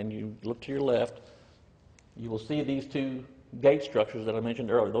and you look to your left, you will see these 2 gate structures that I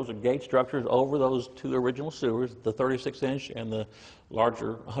mentioned earlier. Those are gate structures over those 2 original sewers, the 36-inch and the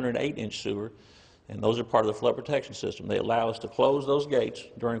larger 108-inch sewer, and those are part of the flood protection system. They allow us to close those gates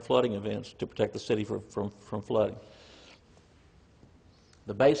during flooding events to protect the city from flooding.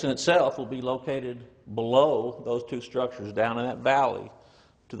 The basin itself will be located below those 2 structures, down in that valley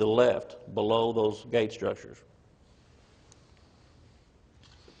to the left, below those gate structures.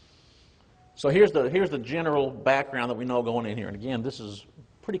 So here's the general background that we know going in here. And again, this is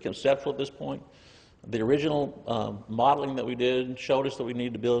pretty conceptual at this point. The original modeling that we did showed us that we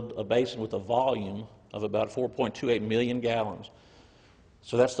needed to build a basin with a volume of about 4.28 million gallons.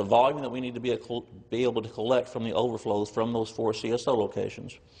 So that's the volume that we need to be able to collect from the overflows from those 4 CSO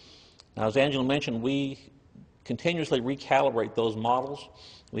locations. Now, as Angela mentioned, we continuously recalibrate those models.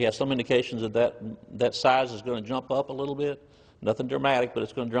 We have some indications that size is going to jump up a little bit. Nothing dramatic, but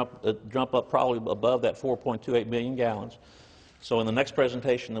it's going to jump up probably above that 4.28 million gallons. So in the next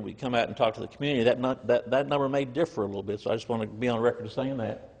presentation that we come out and talk to the community, that number may differ a little bit, so I just want to be on record as saying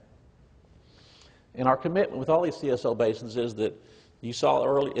that. And our commitment with all these CSO basins is that you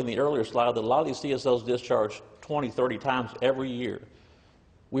saw in the earlier slide that a lot of these CSOs discharge 20, 30 times every year.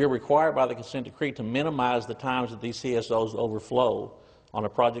 We are required by the consent decree to minimize the times that these CSOs overflow on a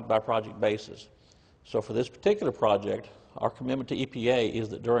project-by-project basis. So for this particular project, our commitment to EPA is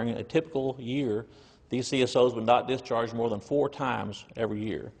that during a typical year, these CSOs would not discharge more than 4 times every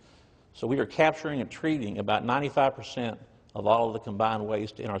year. So we are capturing and treating about 95% of all of the combined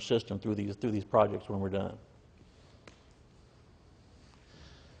waste in our system through these projects when we're done.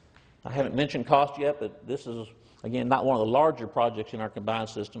 I haven't mentioned cost yet, but this is, again, not one of the larger projects in our combined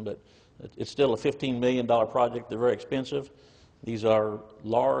system, but it's still a $15 million project. They're very expensive. These are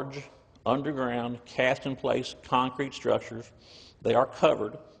large, underground, cast-in-place concrete structures. They are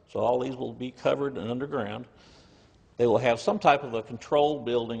covered, so all these will be covered and underground. They will have some type of a controlled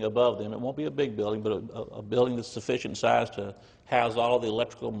building above them. It won't be a big building, but a building that's sufficient size to house all the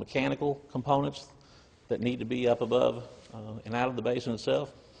electrical and mechanical components that need to be up above and out of the basin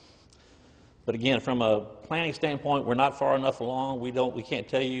itself. But again, from a planning standpoint, we're not far enough along. We can't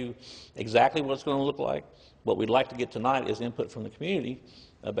tell you exactly what it's going to look like. What we'd like to get tonight is input from the community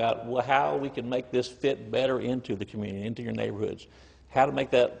about how we can make this fit better into the community, into your neighborhoods. How to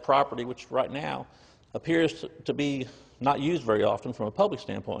make that property, which right now appears to be not used very often from a public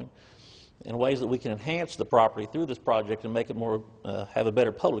standpoint, in ways that we can enhance the property through this project and make it more, have a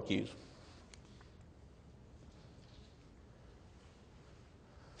better public use.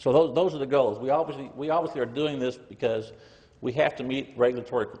 So those are the goals. We obviously are doing this because we have to meet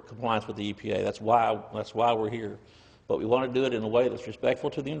regulatory compliance with the EPA. That's why we're here. But we want to do it in a way that's respectful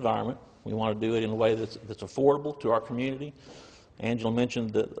to the environment. We want to do it in a way that's affordable to our community. Angela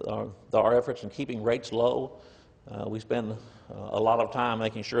mentioned that our efforts in keeping rates low. We spend a lot of time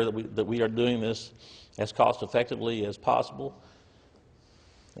making sure that we are doing this as cost effectively as possible.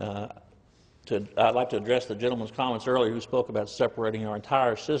 I'd like to address the gentleman's comments earlier who spoke about separating our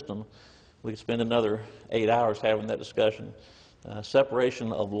entire system. We could spend another 8 hours having that discussion.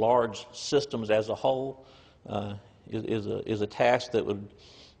 Separation of large systems as a whole is a task that would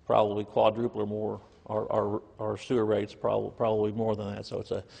probably quadruple or more our sewer rates, probably more than that.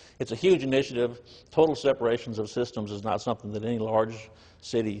 So it's a huge initiative. Total separations of systems is not something that any large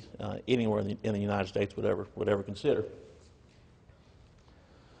city anywhere in the United States would ever consider.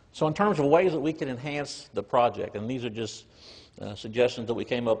 So in terms of ways that we can enhance the project, and these are just suggestions that we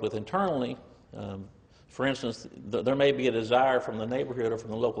came up with internally. For instance, there may be a desire from the neighborhood or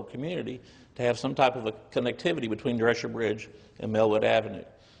from the local community to have some type of a connectivity between Drescher Bridge and Melwood Avenue.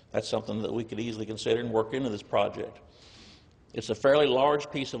 That's something that we could easily consider and work into this project. It's a fairly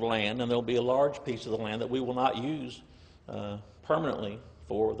large piece of land, and there'll be a large piece of the land that we will not use permanently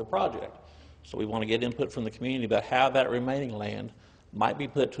for the project. So we want to get input from the community about how that remaining land might be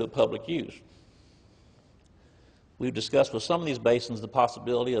put to a public use. We've discussed with some of these basins the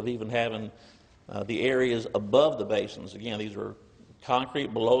possibility of even having the areas above the basins. Again, these are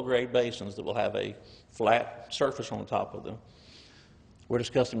concrete below-grade basins that will have a flat surface on top of them. We're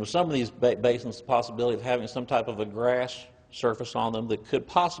discussing with some of these basins the possibility of having some type of a grass surface on them that could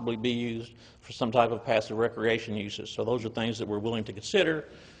possibly be used for some type of passive recreation uses. So those are things that we're willing to consider.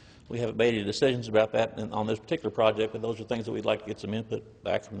 We haven't made any decisions about that on this particular project, but those are things that we'd like to get some input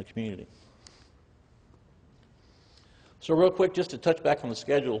back from the community. So real quick, just to touch back on the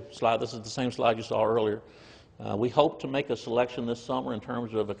schedule slide, this is the same slide you saw earlier. We hope to make a selection this summer in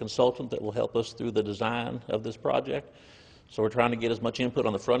terms of a consultant that will help us through the design of this project. So we're trying to get as much input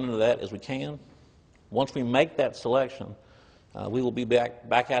on the front end of that as we can. Once we make that selection, we will be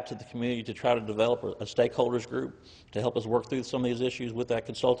back out to the community to try to develop a stakeholders group to help us work through some of these issues with that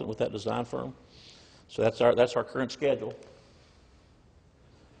consultant, with that design firm. So that's our current schedule.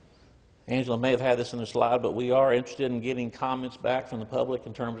 Angela may have had this in the slide, but we are interested in getting comments back from the public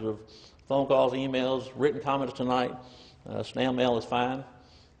in terms of phone calls, emails, written comments tonight. Snail mail is fine,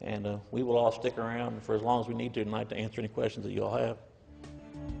 and we will all stick around for as long as we need to tonight to answer any questions that you all have.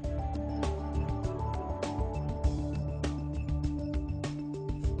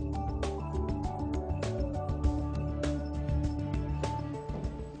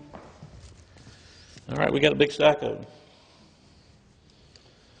 All right, we got a big stack of them.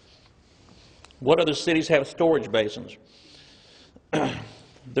 What other cities have storage basins?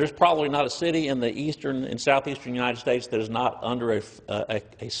 There's probably not a city in the eastern and southeastern United States that is not under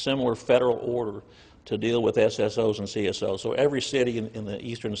a similar federal order to deal with SSOs and CSOs. So every city in the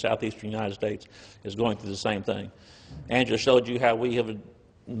eastern and southeastern United States is going through the same thing. Angela showed you how we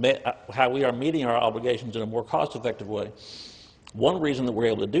are meeting our obligations in a more cost-effective way. One reason that we're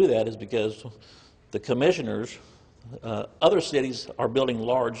able to do that is because the commissioners, other cities are building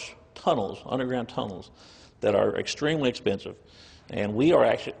large tunnels, underground tunnels, that are extremely expensive. And we are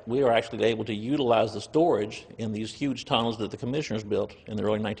actually able to utilize the storage in these huge tunnels that the commissioners built in the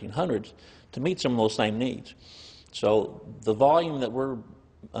early 1900s to meet some of those same needs. So the volume that we're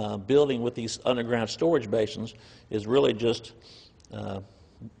building with these underground storage basins is really just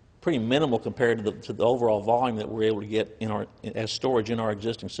pretty minimal compared to the overall volume that we're able to get as storage in our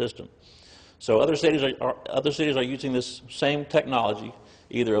existing system. So other cities are using this same technology,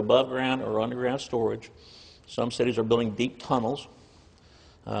 either above ground or underground storage. Some cities are building deep tunnels.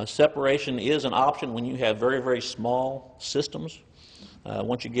 Separation is an option when you have very, very small systems.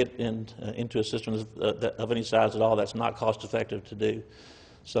 Once you get into a system of any size at all, that's not cost effective to do.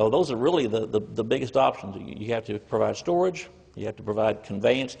 So those are really the biggest options. You have to provide storage, you have to provide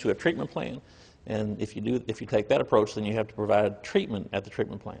conveyance to a treatment plant, and if you take that approach, then you have to provide treatment at the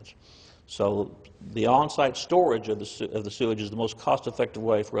treatment plants. So the on-site storage of the sewage is the most cost-effective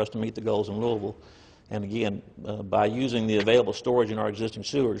way for us to meet the goals in Louisville. And again, by using the available storage in our existing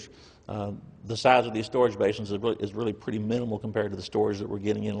sewers, the size of these storage basins is really pretty minimal compared to the storage that we're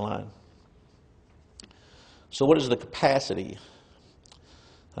getting in line. So what is the capacity?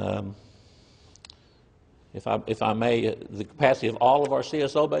 If I may, the capacity of all of our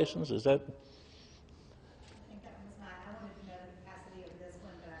CSO basins, is that? I think that was mine. I wanted to know the capacity of this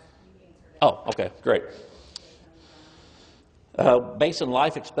one, but you answered it. Oh, okay, great. Basin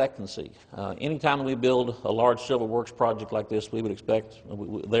life expectancy. Anytime we build a large civil works project like this, we would expect,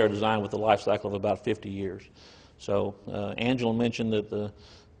 they're designed with a life cycle of about 50 years. So Angela mentioned that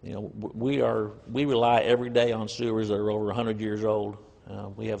we rely every day on sewers that are over 100 years old.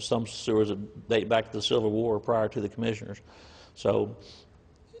 We have some sewers that date back to the Civil War prior to the commissioners. So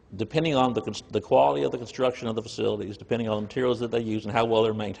depending on the quality of the construction of the facilities, depending on the materials that they use and how well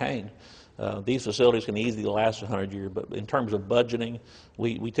they're maintained, these facilities can easily last 100 years, but in terms of budgeting,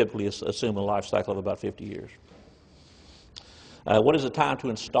 we typically assume a life cycle of about 50 years. What is the time to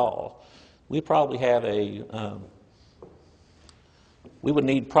install? We probably have we would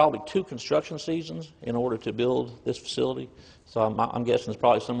need probably 2 construction seasons in order to build this facility. So I'm guessing it's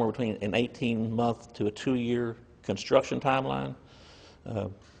probably somewhere between an 18-month to a 2-year construction timeline.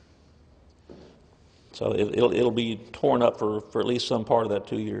 So it'll be torn up for at least some part of that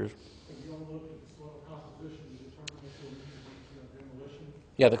 2 years.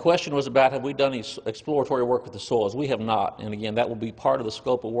 Yeah, the question was about have we done any exploratory work with the soils. We have not, and again, that will be part of the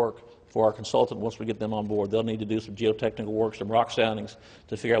scope of work for our consultant once we get them on board. They'll need to do some geotechnical work, some rock soundings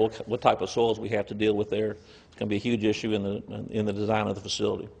to figure out what type of soils we have to deal with there. It's going to be a huge issue in the design of the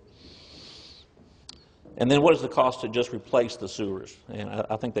facility. And then what is the cost to just replace the sewers? And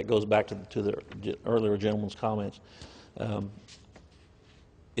I think that goes back to the earlier gentleman's comments.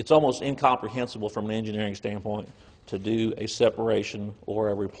 It's almost incomprehensible from an engineering standpoint to do a separation or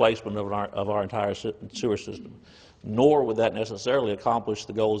a replacement of our entire sewer system, nor would that necessarily accomplish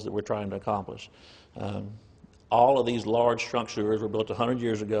the goals that we're trying to accomplish. All of these large trunk sewers were built 100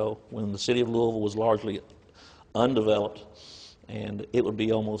 years ago when the city of Louisville was largely undeveloped, and it would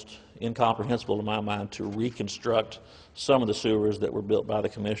be almost incomprehensible to my mind to reconstruct some of the sewers that were built by the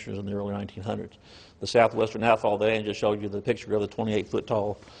commissioners in the early 1900s. The southwestern outfall there, and just showed you the picture of the 28-foot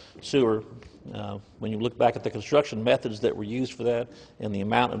tall sewer. When you look back at the construction methods that were used for that and the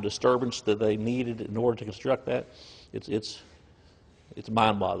amount of disturbance that they needed in order to construct that, it's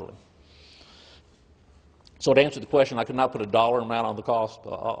mind-boggling. So to answer the question, I could not put a dollar amount on the cost.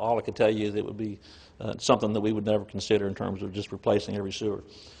 All I could tell you is it would be something that we would never consider in terms of just replacing every sewer.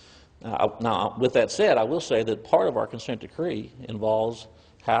 Now, with that said, I will say that part of our consent decree involves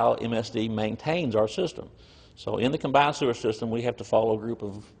how MSD maintains our system. So in the combined sewer system, we have to follow a group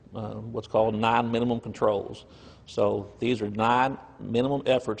of what's called 9 minimum controls. So these are 9 minimum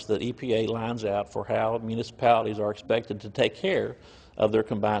efforts that EPA lines out for how municipalities are expected to take care of their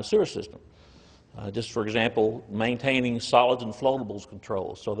combined sewer system. Just for example, maintaining solids and floatables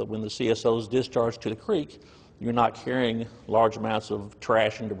controls so that when the CSOs discharge to the creek, you're not carrying large amounts of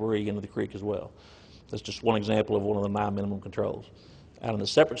trash and debris into the creek as well. That's just one example of one of the 9 minimum controls. Out in the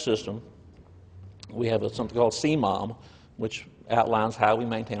separate system, we have something called CMOM, which outlines how we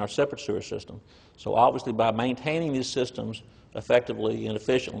maintain our separate sewer system. So obviously by maintaining these systems effectively and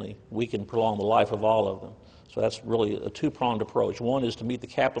efficiently, we can prolong the life of all of them. So that's really a 2-pronged approach. One is to meet the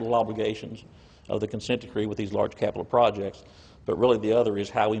capital obligations of the consent decree with these large capital projects, but really the other is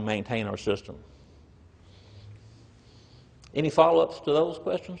how we maintain our system. Any follow-ups to those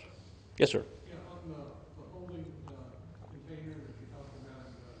questions? Yes, sir. Yeah, on the holding container that you talked about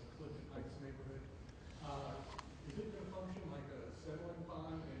in the Clifton Heights neighborhood, is it going to function like a settling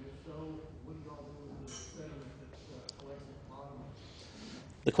pond? And if so, what do y'all do with the sediment that's collecting at the bottom?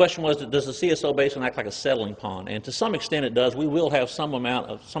 The question was, does the CSO basin act like a settling pond? And to some extent it does. We will have some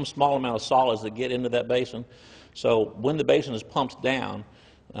small amount of solids that get into that basin. So when the basin is pumped down,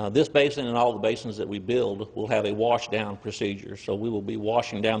 this basin and all the basins that we build will have a wash down procedure. So we will be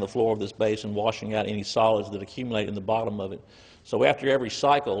washing down the floor of this basin, washing out any solids that accumulate in the bottom of it. So after every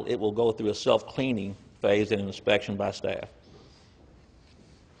cycle, it will go through a self-cleaning phase and an inspection by staff.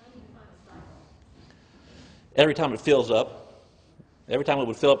 Every time it fills up, Every time it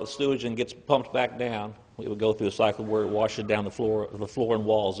would fill up with sewage and gets pumped back down, it would go through a cycle where it washes down the floor and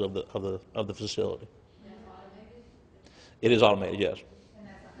walls of the facility. That's automated? It is automated, yes. And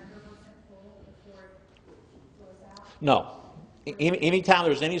that's 100% full before it flows out? No. Anytime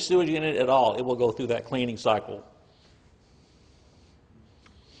there's any sewage in it at all, it will go through that cleaning cycle.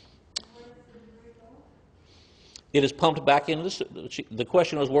 It is pumped back into the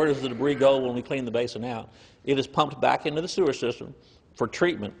question was, where does the debris go when we clean the basin out? It is pumped back into the sewer system for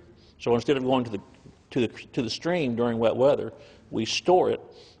treatment. So instead of going to the stream during wet weather, we store it,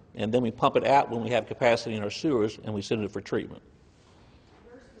 and then we pump it out when we have capacity in our sewers, and we send it for treatment.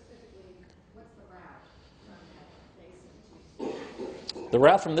 Where specifically, what's the route from that basin to? The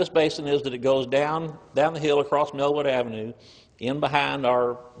route from this basin is that it goes down the hill across Melwood Avenue, in behind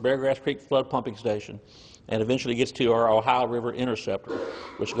our Beargrass Creek flood pumping station, and eventually gets to our Ohio River interceptor,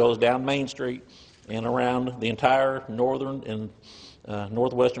 which goes down Main Street and around the entire northern and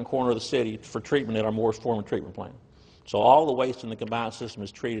northwestern corner of the city for treatment at our Morris Foreman treatment plant. So all the waste in the combined system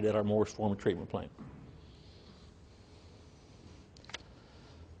is treated at our Morris Foreman treatment plant.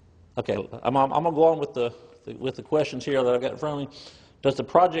 Okay, I'm going to go on with the questions here that I've got in front of me. Does the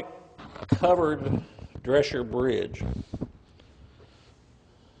project covered Drescher Bridge?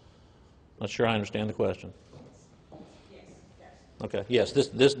 Not sure I understand the question. Okay, yes, this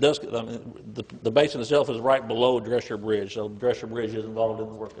does, the basin itself is right below Drescher Bridge, so Drescher Bridge is involved in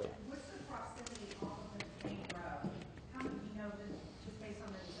the work of it. What's the proximity off of the main road? How many, you know, just based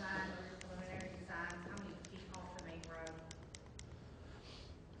on the design or your preliminary designs, how many feet off the main road?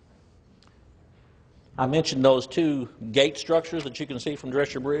 I mentioned those two gate structures that you can see from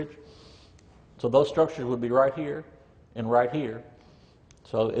Drescher Bridge. So those structures would be right here and right here.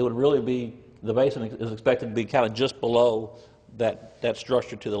 So it would really be, the basin is expected to be kind of just below that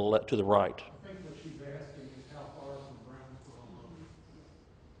structure to the right. I think what she's asking is how far from ground floor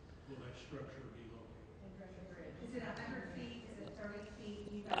will that structure be located? Is it 100 feet? Is it 30 feet?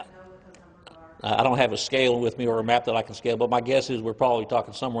 Do you guys know what those numbers are? I don't have a scale with me or a map that I can scale, but my guess is we're probably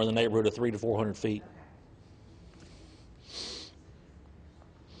talking somewhere in the neighborhood of 300 to 400 feet.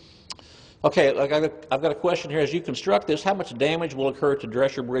 Okay, I've got a question here. As you construct this, how much damage will occur to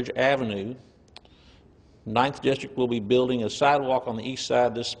Drescher Bridge Avenue? 9th District will be building a sidewalk on the east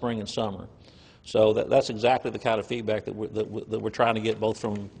side this spring and summer. So that's exactly the kind of feedback that we're trying to get both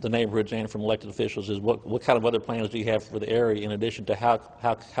from the neighborhoods and from elected officials is what kind of other plans do you have for the area in addition to how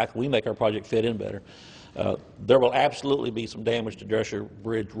can we make our project fit in better. There will absolutely be some damage to Drescher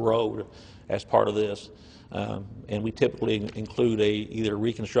Bridge Road as part of this. And we typically include either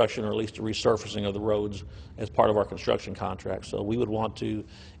reconstruction or at least a resurfacing of the roads as part of our construction contract. So we would want to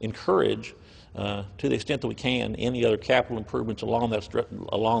encourage, to the extent that we can, any other capital improvements along that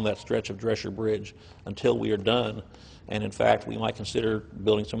stretch of Drescher Bridge until we are done. And in fact, we might consider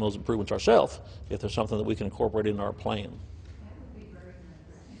building some of those improvements ourselves if there's something that we can incorporate into our plan. That would be very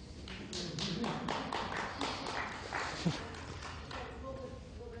nice. Will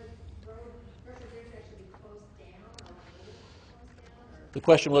the road, Drescher Bridge actually be closed down or will it be closed down or? The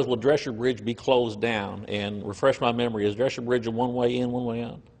question was, will Drescher Bridge be closed down? And refresh my memory, is Drescher Bridge a one-way in, one-way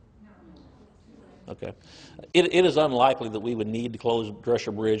out? Okay. It is unlikely that we would need to close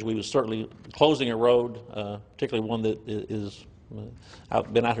Drescher Bridge. We would certainly, closing a road, particularly one that is,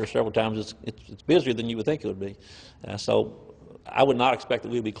 I've been out here several times, it's busier than you would think it would be. So I would not expect that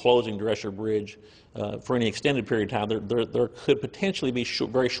we would be closing Drescher Bridge for any extended period of time. There could potentially be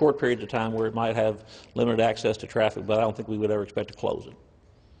very short periods of time where it might have limited access to traffic, but I don't think we would ever expect to close it.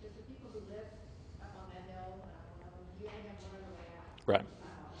 Does the people who live up on that hill, you only have one other way out? Right.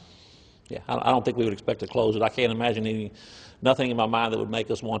 Yeah, I don't think we would expect to close it. I can't imagine nothing in my mind that would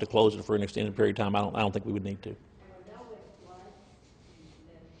make us want to close it for an extended period of time. I don't think we would need to. And when they'll flood,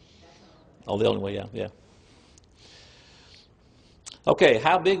 then that's not. Oh, the only way, yeah. Okay,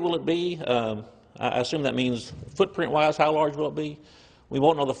 how big will it be? I assume that means footprint-wise, how large will it be? We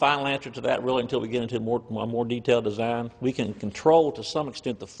won't know the final answer to that really until we get into a more detailed design. We can control to some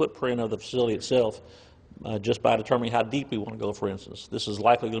extent the footprint of the facility itself just by determining how deep we want to go, for instance. This is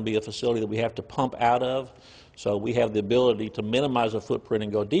likely going to be a facility that we have to pump out of, so we have the ability to minimize the footprint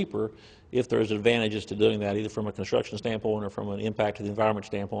and go deeper if there's advantages to doing that, either from a construction standpoint or from an impact to the environment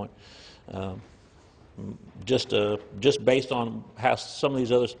standpoint. Just based on how some of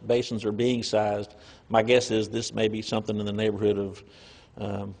these other basins are being sized, my guess is this may be something in the neighborhood of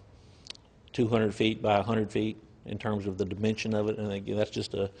 200 feet by 100 feet in terms of the dimension of it, and again, that's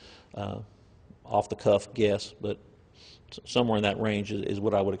just a off-the-cuff guess, but somewhere in that range is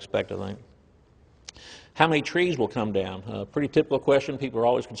what I would expect, I think. How many trees will come down? Pretty typical question. People are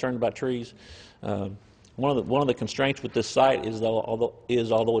always concerned about trees. One of the constraints with this site is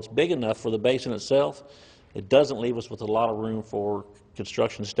although it's big enough for the basin itself, it doesn't leave us with a lot of room for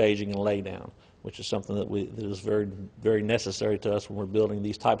construction staging and laydown, which is something that is very, very necessary to us when we're building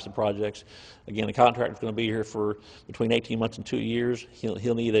these types of projects. Again, the contractor's going to be here for between 18 months and 2 years.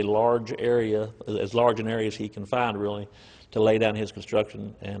 He'll need a large area, as large an area as he can find, really, to lay down his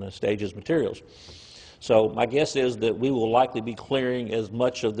construction and stage his materials. So my guess is that we will likely be clearing as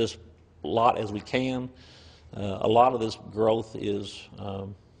much of this lot as we can. A lot of this growth is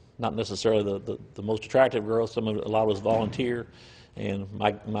not necessarily the most attractive growth. A lot of it is volunteer, and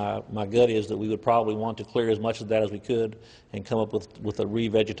my gut is that we would probably want to clear as much of that as we could and come up with a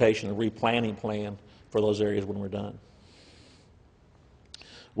revegetation and replanting plan for those areas when we're done.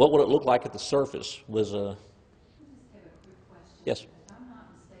 What would it look like at the surface was a... I just have a quick question. Yes. If I'm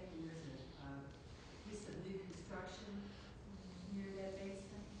not mistaken, there's a piece of new construction near that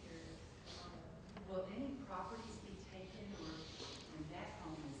basin. Will any properties be taken, or when that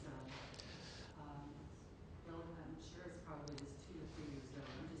home is built? I'm sure it's probably just 2 or 3 years old.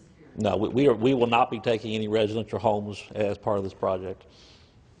 I'm just curious. No, we will not be taking any residential homes as part of this project.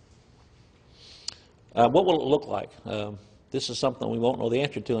 What will it look like? This is something we won't know the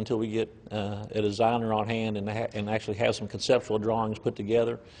answer to until we get a designer on hand and actually have some conceptual drawings put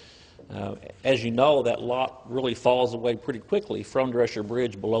together. As you know, that lot really falls away pretty quickly from Drescher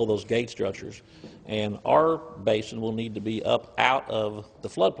Bridge below those gate structures, and our basin will need to be up out of the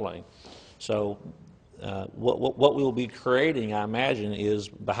floodplain. So what we will be creating, I imagine, is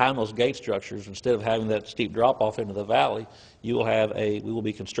behind those gate structures, instead of having that steep drop off into the valley, we will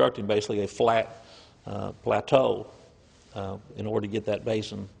be constructing basically a flat plateau in order to get that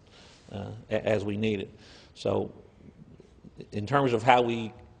basin as we need it. So in terms of how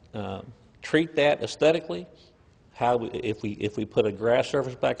we treat that aesthetically, if we put a grass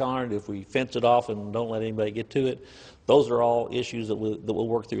surface back on it, if we fence it off and don't let anybody get to it, those are all issues that we'll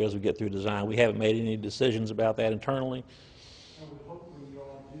work through as we get through design. We haven't made any decisions about that internally. I would hope when you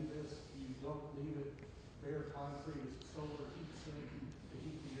all do this, you don't leave it bare concrete as a solar heat sink to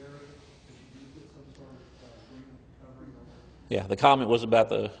heat the area, that you do put some sort of green covering over it. Yeah, the comment was about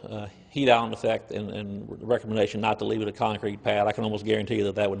the heat island effect and the recommendation not to leave it a concrete pad. I can almost guarantee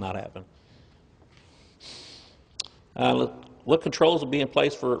you that would not happen. What controls will be in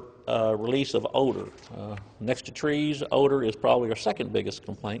place for release of odor? Next to trees, odor is probably our second biggest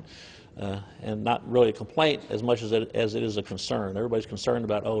complaint, and not really a complaint as much as it is a concern. Everybody's concerned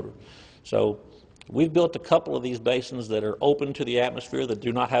about odor. So we've built a couple of these basins that are open to the atmosphere that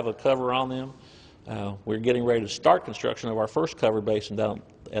do not have a cover on them. We're getting ready to start construction of our first covered basin down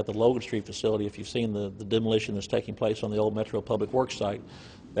at the Logan Street facility. If you've seen the demolition that's taking place on the old Metro Public Works site,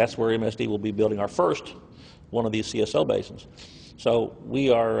 that's where MSD will be building our first one of these CSO basins. So we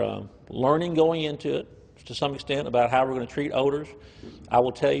are learning going into it to some extent about how we're going to treat odors. I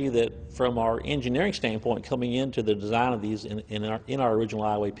will tell you that from our engineering standpoint, coming into the design of these in our original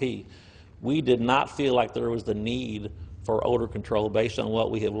IOP, we did not feel like there was the need for odor control based on what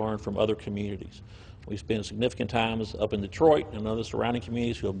we have learned from other communities. We spent significant times up in Detroit and other surrounding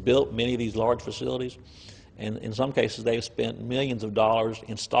communities who have built many of these large facilities, and in some cases they've spent millions of dollars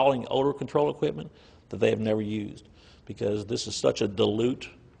installing odor control equipment that they have never used, because this is such a dilute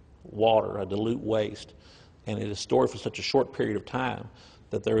water, a dilute waste, and it is stored for such a short period of time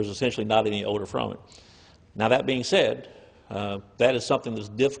that there is essentially not any odor from it. Now, that being said, that is something that's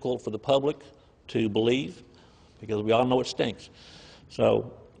difficult for the public to believe, because we all know it stinks.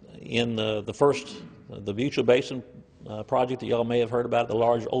 So in the Bucha Basin project that y'all may have heard about, the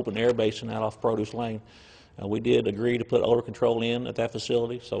large open air basin out off Produce Lane, we did agree to put odor control in at that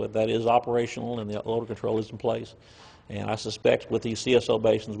facility, so that is operational and the odor control is in place. And I suspect with these CSO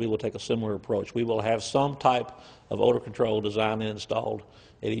basins we will take a similar approach. We will have some type of odor control designed and installed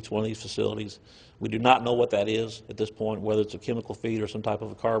at each one of these facilities. We do not know what that is at this point, whether it's a chemical feed or some type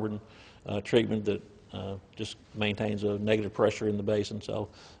of a carbon treatment that just maintains a negative pressure in the basin. So,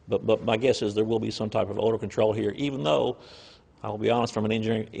 but my guess is there will be some type of odor control here, even though I'll be honest, from an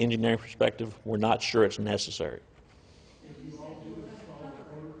engineering perspective, we're not sure it's necessary. If you all do install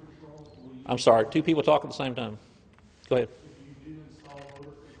odor control, will you... I'm sorry, two people talk at the same time. Go ahead. If you do install odor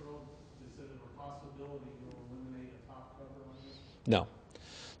control, is it a possibility you'll eliminate a top cover on this? No.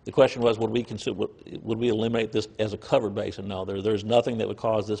 The question was, would we eliminate this as a covered basin? No, there's nothing that would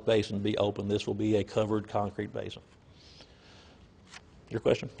cause this basin to be open. This will be a covered concrete basin. Your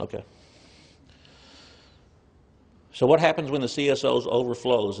question? Okay. So what happens when the CSOs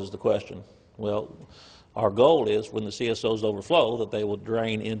overflows is the question. Well, our goal is when the CSOs overflow that they will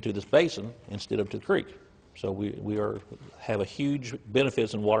drain into this basin instead of to the creek. So we have a huge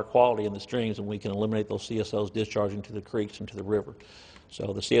benefits in water quality in the streams, and we can eliminate those CSOs discharging to the creeks and to the river.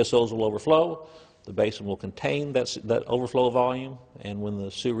 So the CSOs will overflow, the basin will contain that overflow volume, and when the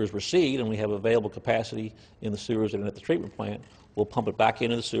sewers recede and we have available capacity in the sewers and at the treatment plant, we'll pump it back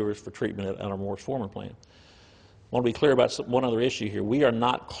into the sewers for treatment at our Morris Foreman plant. I want to be clear about one other issue here. We are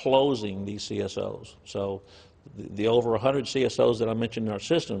not closing these CSOs. So the over 100 CSOs that I mentioned in our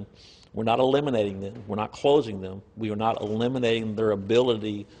system, we're not eliminating them. We're not closing them. We are not eliminating their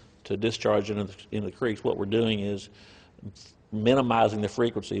ability to discharge into the creeks. What we're doing is minimizing the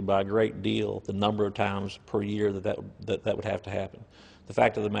frequency by a great deal, the number of times per year that would have to happen. The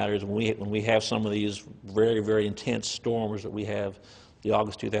fact of the matter is when we have some of these very, very intense storms that we have, the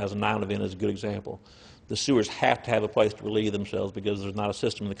August 2009 event is a good example. The sewers have to have a place to relieve themselves because there's not a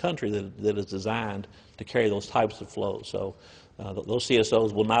system in the country that is designed to carry those types of flows. So those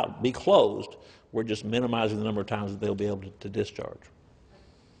CSOs will not be closed. We're just minimizing the number of times that they'll be able to discharge.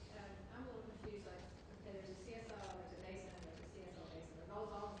 I'm a little confused, like, okay, there's a CSO, there's a basin, there's a CSO basin, are those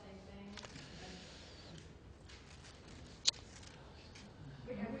all the same thing?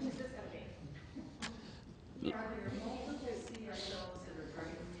 Which is this gonna be? Are there multiple CSOs that are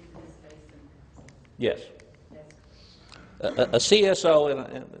draining into this basin? Yes. That's A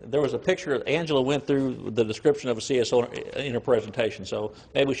CSO, and there was a picture, Angela went through the description of a CSO in her presentation, so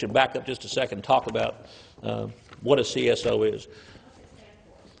maybe we should back up just a second and talk about what a CSO is.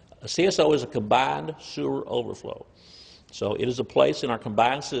 A CSO is a combined sewer overflow. So it is a place in our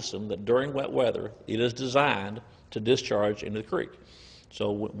combined system that during wet weather, it is designed to discharge into the creek.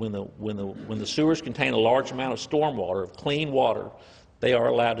 So when the sewers contain a large amount of storm water, of clean water, they are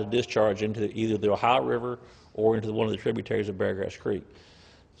allowed to discharge into either the Ohio River or into one of the tributaries of Beargrass Creek.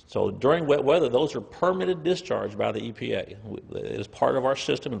 So during wet weather, those are permitted discharge by the EPA. It is part of our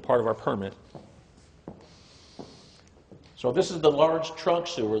system and part of our permit. So this is the large trunk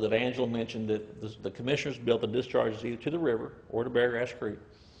sewer that Angela mentioned that the commissioners built that discharges either to the river or to Beargrass Creek.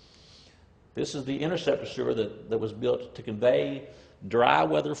 This is the interceptor sewer that was built to convey dry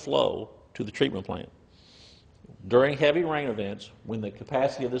weather flow to the treatment plant. During heavy rain events, when the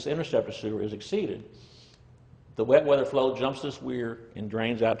capacity of this interceptor sewer is exceeded, the wet weather flow jumps this weir and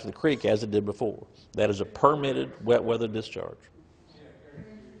drains out to the creek as it did before. That is a permitted wet weather discharge.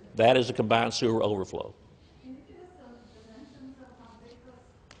 That is a combined sewer overflow. Can you give us some dimensions of how big those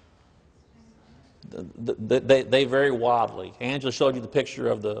things are? They vary wildly. Angela showed you the picture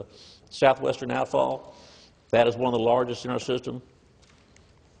of the southwestern outfall. That is one of the largest in our system.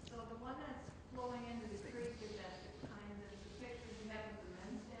 So the one that's flowing into the creek, is that the kind of the pictures you have of the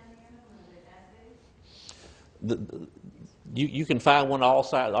men standing in them, are they that big? You can find one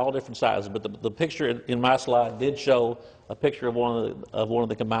all different sizes, but the picture in my slide did show a picture of one of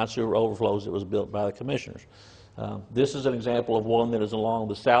the combined sewer overflows that was built by the commissioners. This is an example of one that is along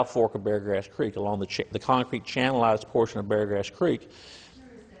the South Fork of Beargrass Creek, along the concrete channelized portion of Beargrass Creek. where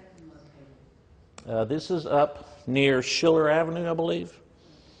is that one located? This is up near Schiller Avenue, I believe.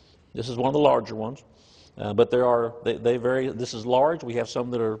 This is one of the larger ones, but they vary. This is large. We have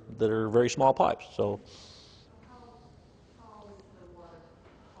some that are very small pipes. So. How is the water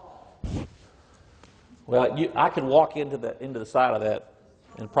tall? Well, I can walk into the side of that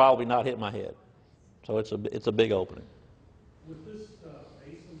and probably not hit my head. So it's a big opening. With this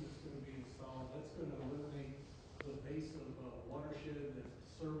basin that's going to be installed, that's going to eliminate the base of watershed that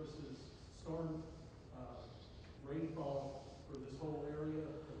services storm rainfall for this whole area,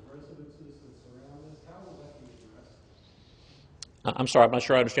 the residences that surround this. How will that be addressed? I'm sorry, I'm not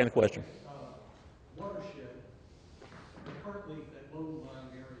sure I understand the question. Watershed, currently that low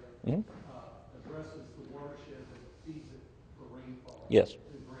lying area, Mhm. addresses the watershed that feeds it for rainfall. Yes. To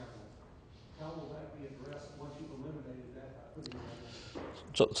groundwater. How will that be addressed once you've eliminated that by putting that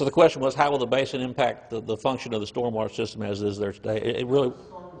in? So the question was, how will the basin impact the function of the stormwater system as it is there today? It really,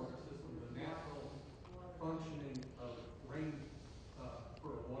 Stormwater system, the natural functioning of rain for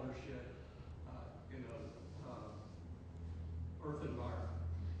a watershed in a earth environment.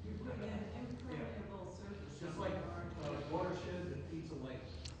 You're putting in impermeable surface. Just like a watershed that feeds a lake.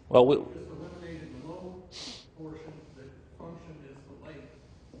 well, Just eliminated the low portion that function is the lake.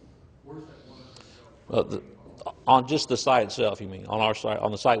 Where's that water going to go? on just the site itself, you mean, on our site,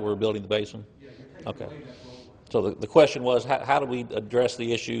 on the site where we're building the basin? Yeah, you're taking Okay. away that low line. So the question was, how do we address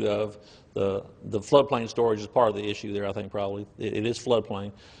the issue of the floodplain storage is part of the issue there, I think, probably. It is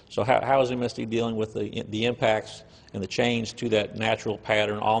floodplain. So how is MSD dealing with the impacts and the change to that natural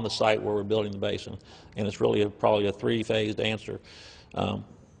pattern on the site where we're building the basin? And it's really probably a three-phased answer.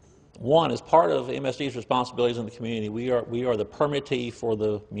 One, as part of MSD's responsibilities in the community, we are the permittee for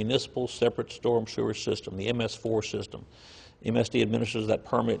the municipal separate storm sewer system, the MS4 system. MSD administers that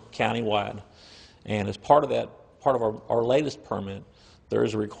permit countywide, and as part of that, part of our latest permit, there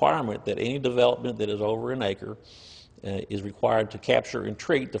is a requirement that any development that is over an acre is required to capture and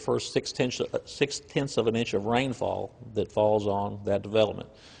treat the first 6/10 of an inch of rainfall that falls on that development.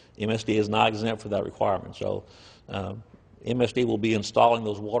 MSD is not exempt for that requirement, so MSD will be installing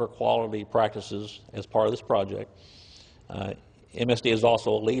those water quality practices as part of this project. MSD is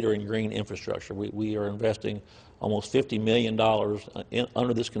also a leader in green infrastructure. We are investing almost $50 million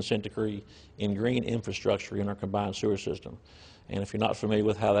under this consent decree in green infrastructure in our combined sewer system. And if you're not familiar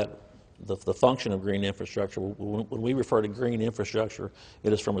with how the function of green infrastructure, when we refer to green infrastructure,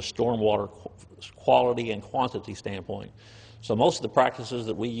 it is from a stormwater quality and quantity standpoint. So most of the practices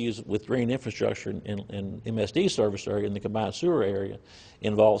that we use with green infrastructure in MSD service area, in the combined sewer area,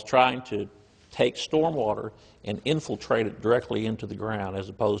 involves trying to take stormwater and infiltrate it directly into the ground as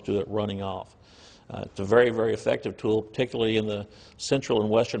opposed to it running off. It's a very, very effective tool, particularly in the central and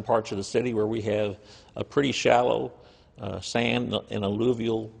western parts of the city where we have a pretty shallow sand and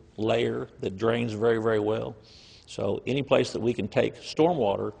alluvial layer that drains very, very well. So any place that we can take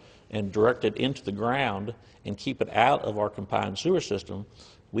stormwater and direct it into the ground and keep it out of our combined sewer system,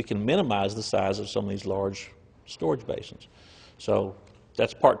 we can minimize the size of some of these large storage basins. So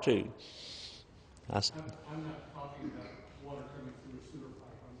that's part two. I'm not talking about water coming through a sewer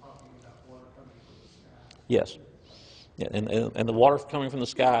pipe. I'm talking about water coming from the sky. Yes. Yeah, and the water coming from the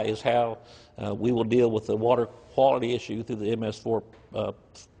sky is how we will deal with the water quality issue through the MS4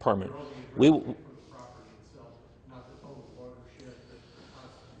 permit. You're only We addressing it from the property itself, not the total watershed that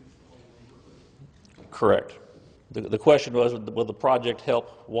constitutes the whole neighborhood. Correct. The question was, will the project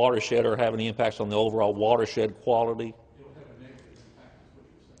help watershed or have any impacts on the overall watershed quality? It'll have a negative impact, is what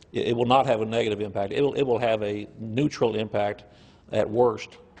you're saying. It will not have a negative impact. It will have a neutral impact at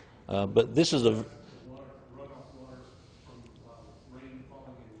worst. But this is a The water, runoff waters from rain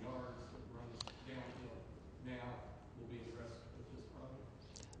falling in yards that runs downhill now will be addressed with this project.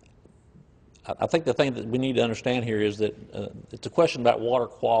 I think the thing that we need to understand here is that it's a question about water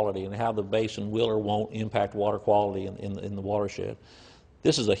quality and how the basin will or won't impact water quality in the watershed.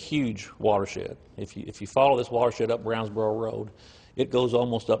 This is a huge watershed. If you follow this watershed up Brownsboro Road, it goes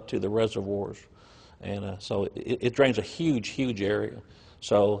almost up to the reservoirs, and so it drains a huge, huge area.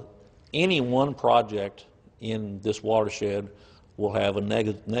 So any one project in this watershed will have a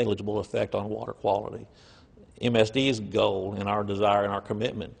negligible effect on water quality. MSD's goal and our desire and our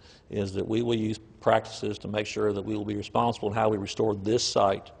commitment is that we will use practices to make sure that we will be responsible in how we restore this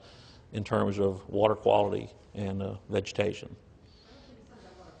site in terms of water quality and vegetation.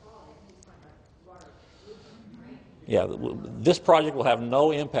 Yeah, this project will have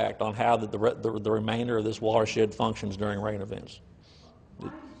no impact on how the remainder of this watershed functions during rain events. Why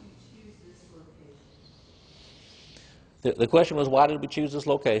did you choose this location? The question was, why did we choose this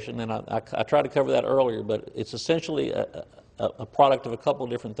location? And I tried to cover that earlier, but it's essentially a product of a couple of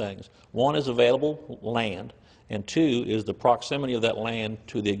different things. One is available land, and two is the proximity of that land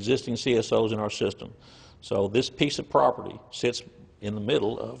to the existing CSOs in our system. So this piece of property sits in the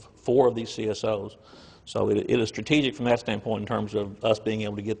middle of 4 of these CSOs. So it is strategic from that standpoint in terms of us being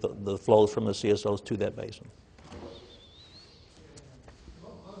able to get the flows from the CSOs to that basin.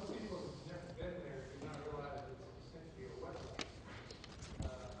 Most people have never been there do not realize it's essentially a wetland. I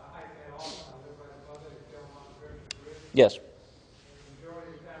hike that all the time. Everybody above it is Belmont Bridge. Yes. And the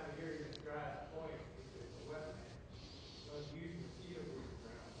majority of the time of year, you just drive the point, it's a wetland. So it's used mosquito proof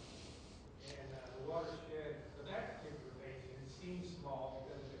ground. And the watershed for that particular basin seems small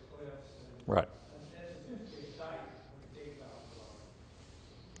because of the cliffs and Right. that's essentially a site when the day bounds are.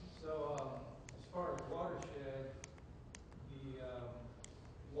 So as far as watershed, the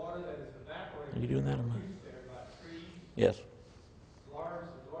water that is evaporated. Are you doing that or not? produced there by trees, Yes.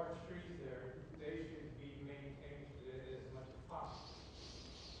 large trees there, they should be maintained as much as possible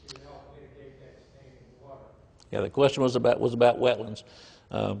to help mitigate that standing water. Yeah, the question was about wetlands.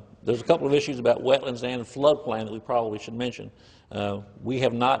 There's a couple of issues about wetlands and floodplain that we probably should mention. We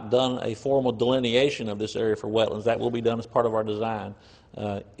have not done a formal delineation of this area for wetlands. That will be done as part of our design.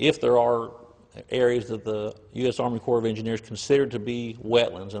 If there are areas that the U.S. Army Corps of Engineers consider to be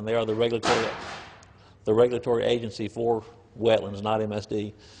wetlands, and they are the regulatory agency for wetlands, not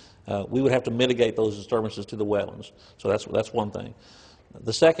MSD, we would have to mitigate those disturbances to the wetlands. So that's one thing.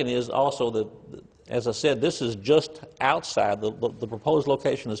 The second is also that, as I said, this is just outside, the proposed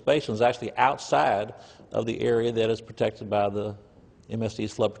location of this basin is actually outside of the area that is protected by the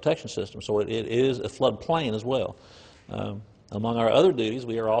MSD's flood protection system. So it is a flood plain as well. Among our other duties,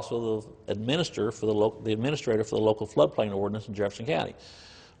 we are also the administrator for the local floodplain ordinance in Jefferson County.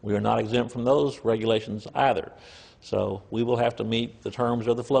 We are not exempt from those regulations either. So we will have to meet the terms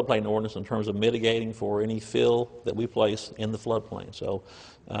of the floodplain ordinance in terms of mitigating for any fill that we place in the floodplain. So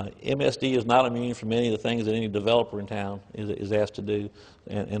MSD is not immune from any of the things that any developer in town is asked to do,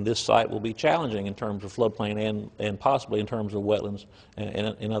 and this site will be challenging in terms of floodplain and possibly in terms of wetlands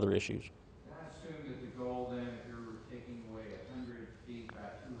and other issues. I assume that the goal then, if you're taking away 100 feet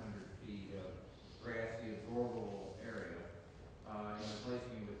by 200 feet of grassy absorbable area and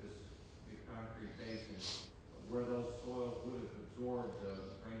replacing it with this big concrete basin, where those soils would have absorbed the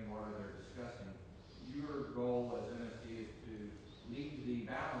rainwater they're discussing, your goal as MSD is to leave the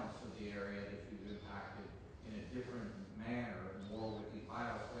balance of the area that you've impacted in a different manner, more with the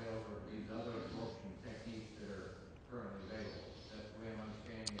bioswales or these other absorption techniques that are currently available. That's the way I'm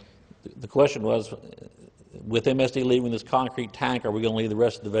understanding it. The question was, with MSD leaving this concrete tank, are we going to leave the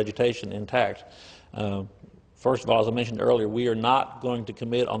rest of the vegetation intact? First of all, as I mentioned earlier, we are not going to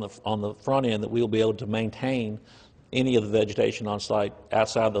commit on the front end that we will be able to maintain any of the vegetation on site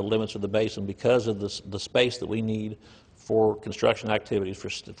outside the limits of the basin because of the space that we need for construction activities,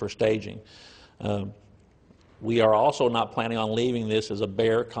 for staging. We are also not planning on leaving this as a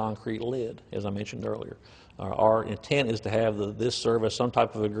bare concrete lid, as I mentioned earlier. Our intent is to have this serve as some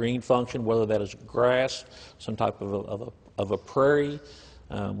type of a green function, whether that is grass, some type of a prairie.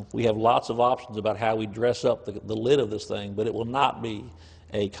 We have lots of options about how we dress up the lid of this thing, but it will not be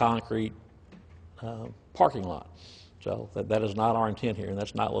a concrete parking lot. So that is not our intent here, and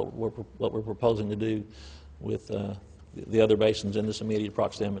that's not what we're proposing to do with the other basins in this immediate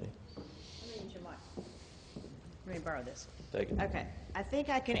proximity. Let me use your mic. Let me borrow this. Take it. Okay. I think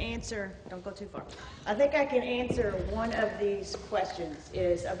I can answer, don't go too far. I think I can answer one of these questions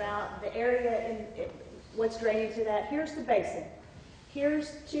is about the area and what's draining to that. Here's the basin.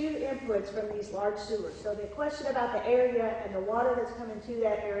 Here's two inputs from these large sewers. So the question about the area and the water that's coming to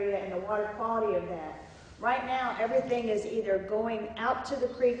that area and the water quality of that. Right now, everything is either going out to the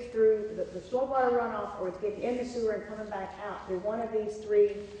creek through the stormwater runoff, or it's getting in the sewer and coming back out through one of these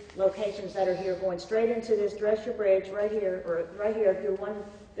three locations that are here, going straight into this Drescher Bridge right here, or right here through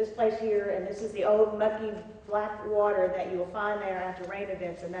this place here, and this is the old mucky black water that you will find there after rain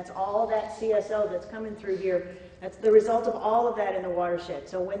events, and that's all that CSO that's coming through here. That's the result of all of that in the watershed.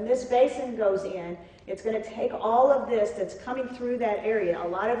 So when this basin goes in, it's going to take all of this that's coming through that area. A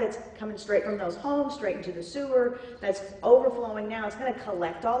lot of it's coming straight from those homes, straight into the sewer, that's overflowing now. It's going to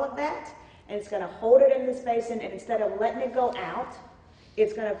collect all of that, and it's going to hold it in this basin, and instead of letting it go out,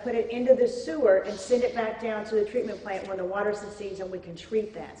 it's going to put it into the sewer and send it back down to the treatment plant when the water succeeds and we can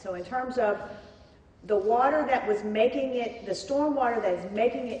treat that. So in terms of the water that was making it, the storm water that is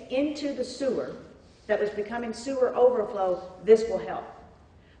making it into the sewer, that was becoming sewer overflow, this will help.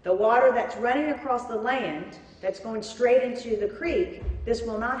 The water that's running across the land, that's going straight into the creek, this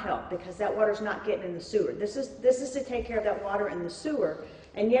will not help because that water's not getting in the sewer. This is to take care of that water in the sewer.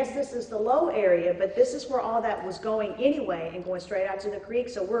 And yes, this is the low area, but this is where all that was going anyway and going straight out to the creek.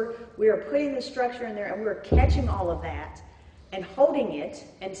 So we are putting the structure in there and we're catching all of that and holding it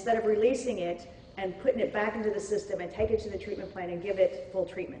instead of releasing it and putting it back into the system and take it to the treatment plant and give it full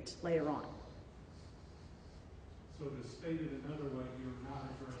treatment later on. So to state it another way, you're not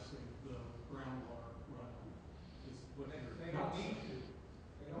addressing the groundwater runoff. Is what you're not need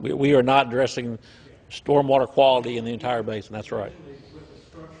to. We are not addressing stormwater quality in the entire basin. That's right. With a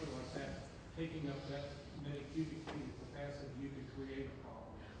structure like that, taking up that many cubic feet of capacity, you could create a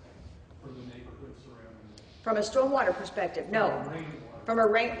problem for the neighborhood surrounding it. From a stormwater perspective, no. From a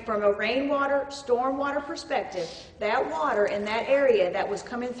rainwater, stormwater perspective, that water in that area that was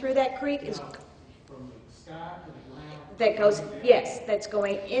coming through that creek is from the sky to the ground. that goes, yes, that's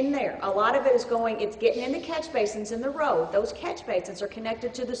going in there. A lot of it is going, it's getting in the catch basins in the road. Those catch basins are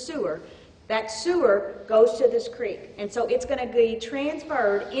connected to the sewer. That sewer goes to this creek. And so it's going to be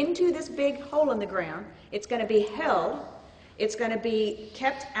transferred into this big hole in the ground. It's going to be held. It's going to be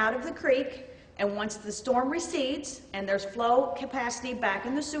kept out of the creek. And once the storm recedes and there's flow capacity back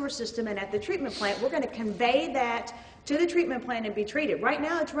in the sewer system and at the treatment plant, we're going to convey that to the treatment plant and be treated. Right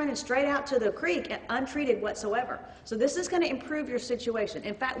now, it's running straight out to the creek and untreated whatsoever. So this is going to improve your situation.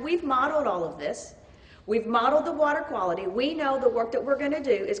 In fact, we've modeled all of this. We've modeled the water quality. We know the work that we're going to do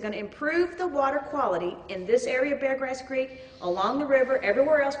is going to improve the water quality in this area of Beargrass Creek, along the river,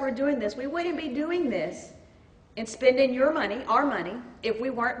 everywhere else we're doing this. We wouldn't be doing this and spending your money, our money, if we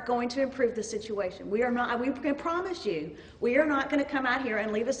weren't going to improve the situation. We are not, we can promise you, we are not going to come out here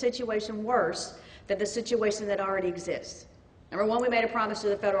and leave a situation worse than the situation that already exists. Number one, we made a promise to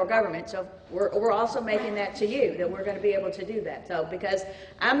the federal government, so we're also making that to you, that we're going to be able to do that. So, because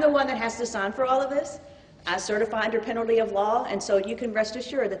I'm the one that has to sign for all of this, I certify under penalty of law, and so you can rest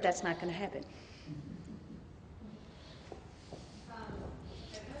assured that that's not going to happen.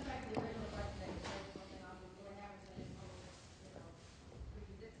 Going back to the original question that you said, something on what happens when it's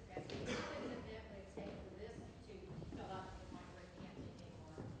we this gas. What is it definitely take for this to fill up to the point where it can't take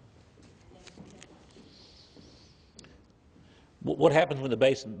anymore? And then What happens when the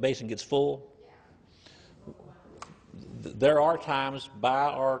basin gets full? There are times by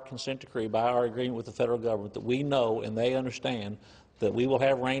our consent decree, by our agreement with the federal government, that we know and they understand that we will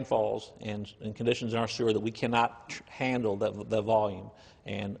have rainfalls and conditions in our sewer that we cannot handle that volume.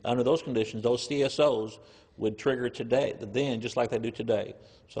 And under those conditions, those CSOs would trigger today, then, just like they do today.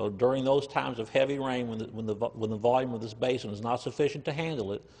 So during those times of heavy rain, when the volume of this basin is not sufficient to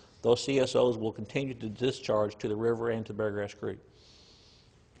handle it, those CSOs will continue to discharge to the river and to Beargrass Creek. I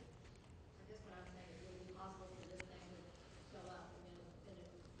guess what I'm saying is, would it be possible for this thing to fill up and then it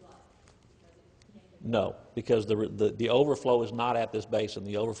would flood? Because it can't get. No, because the overflow is not at this basin.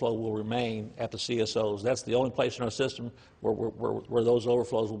 The overflow will remain at the CSOs. That's the only place in our system where those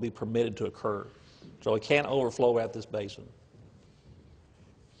overflows will be permitted to occur. So it can't overflow at this basin.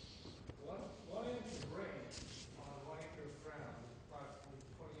 One inch of rain on 1 acre of ground is approximately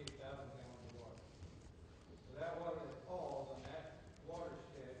 28,000 gallons of water. So that water that falls on that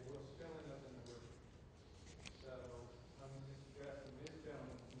watershed will spill end up in the river. So I'm just addressing this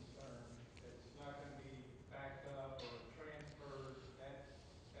gentleman's concern that it's not going to be backed up or transferred. That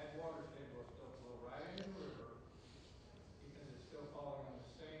watershed will still flow right into the river because it's still falling on the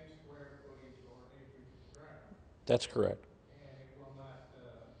same square footage or acreage of ground. That's correct. And it will not,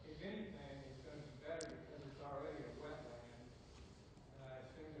 if anything, it's going to be better because it's already a wetland. And I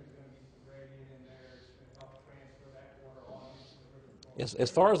assume there's going to be some gradient in there. It's going to help transfer that water on into the river.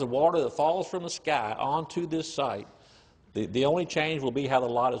 As far as the water that falls from the sky onto this site, the only change will be how the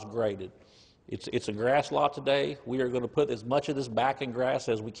lot is graded. It's a grass lot today. We are going to put as much of this back in grass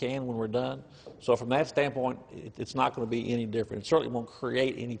as we can when we're done. So from that standpoint, it's not going to be any different. It certainly won't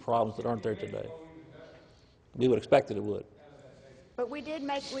create any problems that aren't there today. We would expect that it would. But we did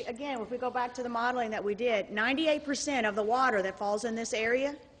make, again, if we go back to the modeling that we did, 98% of the water that falls in this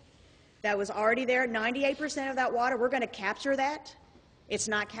area that was already there, 98% of that water, we're going to capture that. It's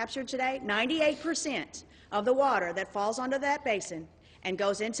not captured today. 98% of the water that falls onto that basin and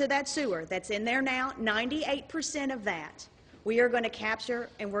goes into that sewer that's in there now, 98% of that we are going to capture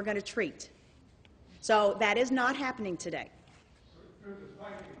and we're going to treat. So that is not happening today. Through the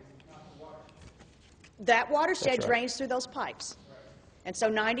piping, not the water. That watershed That's right. drains through those pipes. And so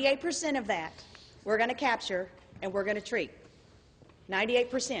 98% of that we're going to capture and we're going to treat.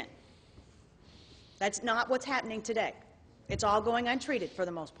 98%. That's not what's happening today. It's all going untreated for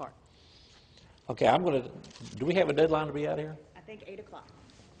the most part. Okay, do we have a deadline to be out here? I think 8 o'clock.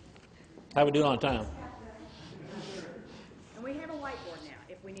 How are we doing on time? And we have a whiteboard now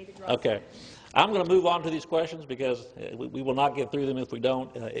if we need to draw. Okay. I'm going to move on to these questions because we will not get through them if we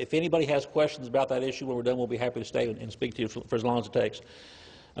don't. If anybody has questions about that issue when we're done, we'll be happy to stay and speak to you for as long as it takes.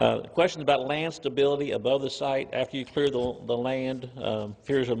 Questions about land stability above the site after you clear the land,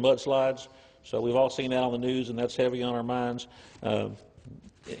 fears of mudslides. So we've all seen that on the news, and that's heavy on our minds.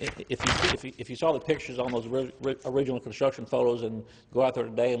 If you saw the pictures on those original construction photos and go out there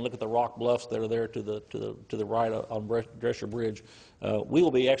today and look at the rock bluffs that are there to the right on Drescher Bridge, we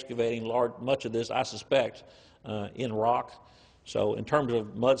will be excavating much of this, I suspect, in rock. So in terms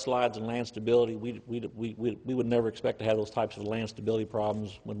of mudslides and land stability, we would never expect to have those types of land stability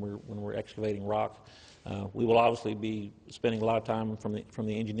problems when we're excavating rock. We will obviously be spending a lot of time from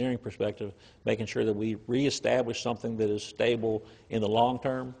the engineering perspective, making sure that we reestablish something that is stable in the long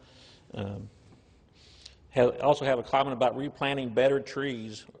term. Also have a comment about replanting better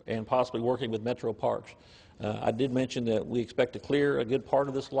trees and possibly working with Metro Parks. I did mention that we expect to clear a good part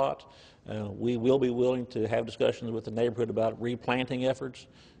of this lot. We will be willing to have discussions with the neighborhood about replanting efforts,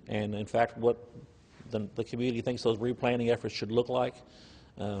 and in fact what the community thinks those replanting efforts should look like.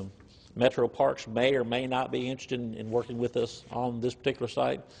 Metro Parks may or may not be interested in working with us on this particular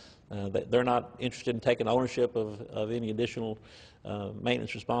site. They're not interested in taking ownership of any additional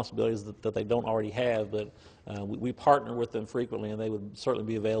maintenance responsibilities that they don't already have, but we partner with them frequently, and they would certainly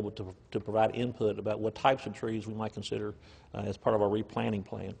be available to provide input about what types of trees we might consider as part of our replanting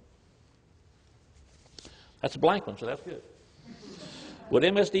plan. That's a blank one, so that's good. Would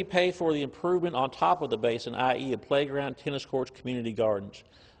MSD pay for the improvement on top of the basin, i.e. a playground, tennis courts, community gardens?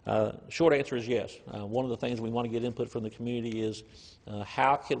 Short answer is yes. One of the things we want to get input from the community is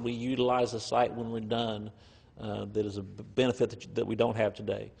how can we utilize the site when we're done that is a benefit that we don't have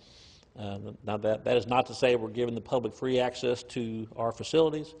today. Now that is not to say we're giving the public free access to our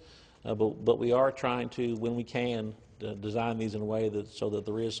facilities, but we are trying to, when we can, design these in a way that so that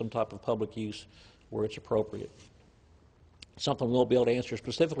there is some type of public use where it's appropriate. Something we won't be able to answer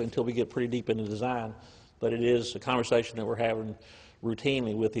specifically until we get pretty deep into design, but it is a conversation that we're having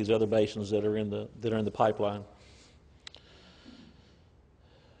routinely with these other basins that are in the pipeline.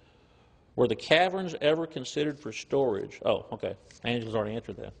 Were the caverns ever considered for storage? Oh, okay. Angela's already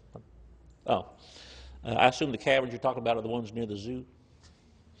answered that. Oh, I assume the caverns you're talking about are the ones near the zoo.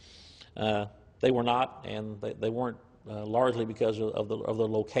 They were not, and they weren't largely because of the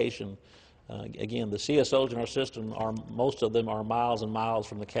location. Again, the CSOs in our system most of them are miles and miles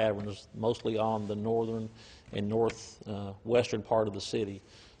from the caverns, mostly on the northern and northwestern part of the city.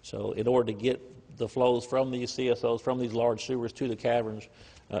 So in order to get the flows from these CSOs, from these large sewers to the caverns,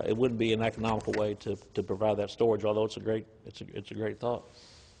 it wouldn't be an economical way to provide that storage, although it's a great thought.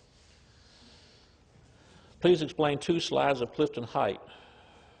 Please explain 2 slides of Clifton Height.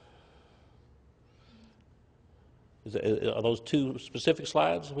 Are those 2 specific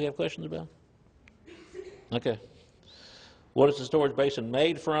slides we have questions about? Okay. What is the storage basin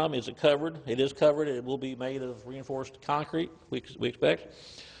made from? Is it covered? It is covered. It will be made of reinforced concrete, we expect.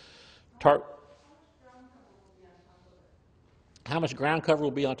 How much ground cover will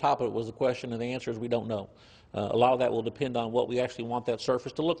be on top of it was the question, and the answer is we don't know. A lot of that will depend on what we actually want that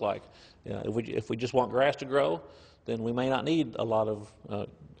surface to look like. If we just want grass to grow, then we may not need a lot of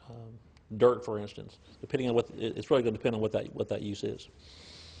dirt, for instance. Depending on it's really going to depend on what that use is.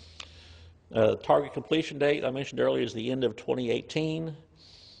 Target completion date, I mentioned earlier, is the end of 2018.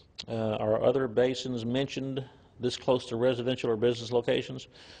 Are other basins mentioned this close to residential or business locations?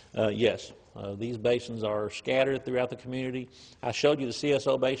 Yes. These basins are scattered throughout the community. I showed you the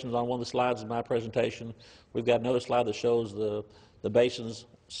CSO basins on one of the slides in my presentation. We've got another slide that shows the basins,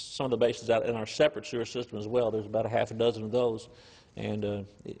 some of the basins out in our separate sewer system as well. There's about a half a dozen of those. And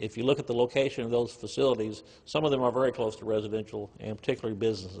if you look at the location of those facilities, some of them are very close to residential and particularly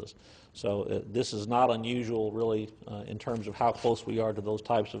businesses. So this is not unusual, really, in terms of how close we are to those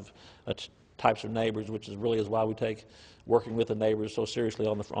types of neighbors, which is why we take working with the neighbors so seriously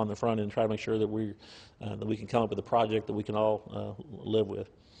on the front end and try to make sure that we can come up with a project that we can all live with.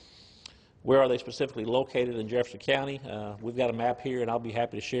 Where are they specifically located in Jefferson County? We've got a map here, and I'll be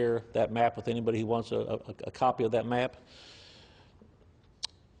happy to share that map with anybody who wants a copy of that map.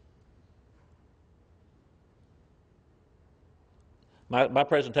 My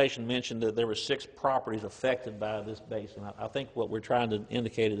presentation mentioned that there were 6 properties affected by this basin. I think what we're trying to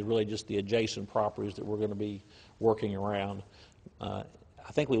indicate is really just the adjacent properties that we're going to be working around. I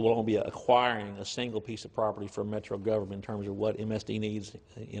think we will only be acquiring a single piece of property from Metro government in terms of what MSD needs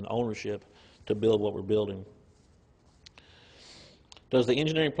in ownership to build what we're building. Does the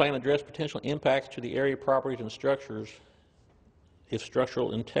engineering plan address potential impacts to the area properties and structures if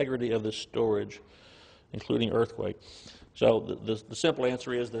structural integrity of the storage, including earthquake? So the simple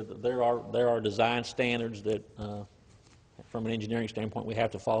answer is that there are design standards that, from an engineering standpoint, we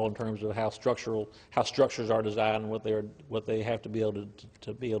have to follow in terms of how structures are designed and what they have to be able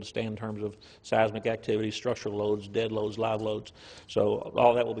to stand in terms of seismic activity, structural loads, dead loads, live loads. So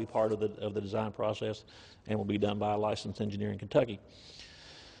all that will be part of the design process and will be done by a licensed engineer in Kentucky.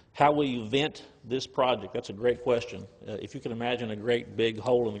 How will you vent this project? That's a great question. If you can imagine a great big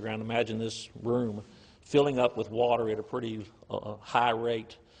hole in the ground, imagine this room filling up with water at a pretty high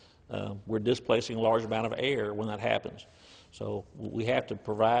rate. We're displacing a large amount of air when that happens. So we have to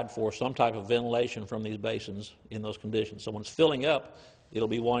provide for some type of ventilation from these basins in those conditions. So when it's filling up, it'll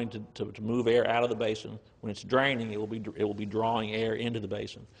be wanting to move air out of the basin. When it's draining, it will be drawing air into the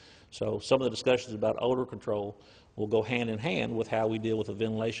basin. So some of the discussions about odor control will go hand in hand with how we deal with the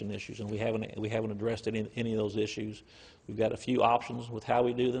ventilation issues, and we haven't addressed any of those issues. We've got a few options with how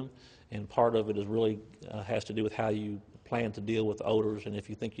we do them, and part of it is really has to do with how you plan to deal with odors and if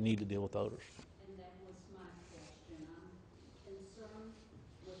you think you need to deal with odors. And that was my question. I'm concerned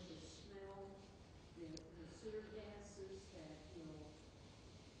with the smell, the sewer gases that will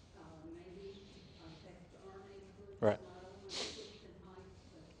maybe affect our neighborhoods. Right. Not only Clifton Heights,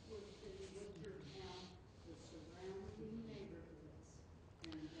 but Clifton, Wintertown, the surrounding neighborhoods.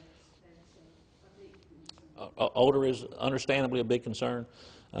 And that's a big concern. Odor is understandably a big concern.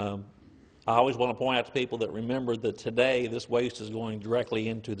 I always want to point out to people that remember that today this waste is going directly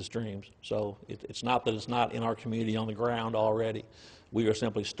into the streams. So it's not that it's not in our community on the ground already. We are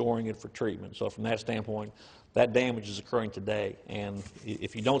simply storing it for treatment. So from that standpoint, that damage is occurring today. And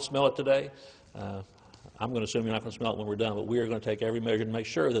if you don't smell it today, I'm going to assume you're not going to smell it when we're done, but we are going to take every measure to make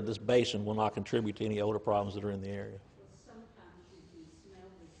sure that this basin will not contribute to any odor problems that are in the area. Well, sometimes you can smell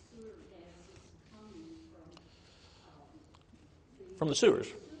the sewer gases coming From the sewers.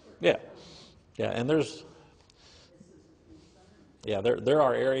 Yeah. Yeah, and there's, yeah, there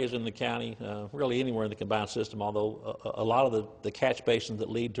are areas in the county, really anywhere in the combined system, although a lot of the catch basins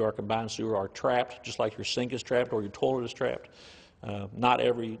that lead to our combined sewer are trapped, just like your sink is trapped or your toilet is trapped. Not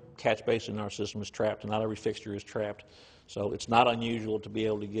every catch basin in our system is trapped, and not every fixture is trapped. So it's not unusual to be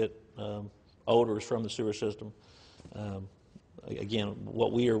able to get odors from the sewer system. Again,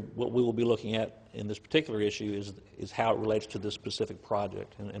 what we will be looking at in this particular issue is how it relates to this specific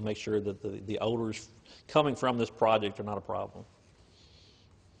project, and make sure that the odors coming from this project are not a problem.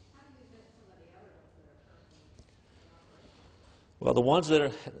 How do you vet some of the other ones that are currently in operation? Well, the ones that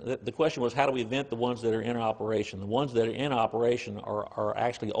are, the question was, how do we vent the ones that are in operation? The ones that are in operation are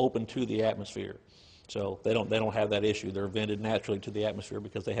actually open to the atmosphere. So they don't have that issue. They're vented naturally to the atmosphere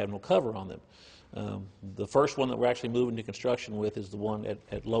because they have no cover on them. The first one that we're actually moving to construction with is the one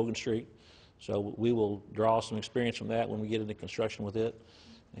at Logan Street. So we will draw some experience from that when we get into construction with it,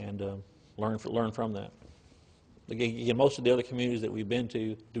 and learn from that. Again, most of the other communities that we've been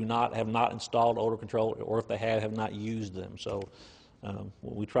to have not installed odor control, or if they have not used them. So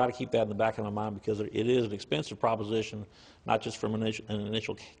we try to keep that in the back of my mind, because it is an expensive proposition, not just from an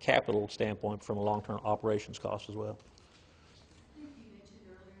initial capital standpoint, but from a long-term operations cost as well. I think you mentioned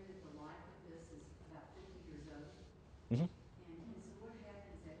earlier that the life of this is about 50 years old. Mm-hmm. And so what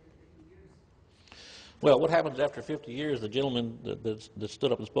happens after 50 years? Well, what happens after 50 years, the gentleman that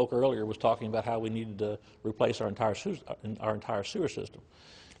stood up and spoke earlier was talking about how we needed to replace our entire sewer system.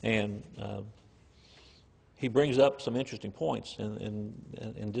 And he brings up some interesting points.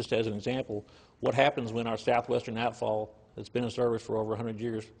 And just as an example, what happens when our southwestern outfall that's been in service for over 100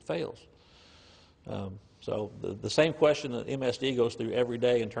 years fails? So the same question that MSD goes through every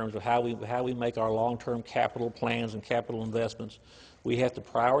day in terms of how we make our long-term capital plans and capital investments. We have to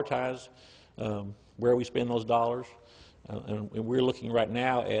prioritize where we spend those dollars, and we're looking right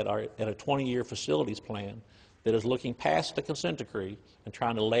now at a 20-year facilities plan that is looking past the consent decree and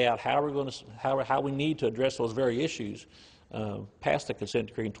trying to lay out how we need to address those very issues past the consent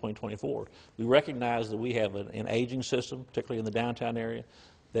decree in 2024. We recognize that we have an aging system, particularly in the downtown area,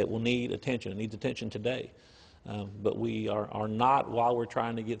 that will need attention. It needs attention today. But we are not, while we're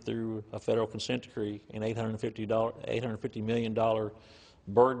trying to get through a federal consent decree, an $850 million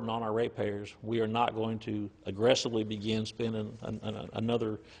burden on our ratepayers, we are not going to aggressively begin spending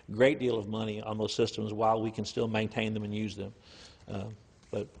another great deal of money on those systems while we can still maintain them and use them.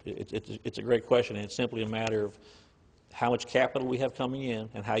 But it's a great question, and it's simply a matter of how much capital we have coming in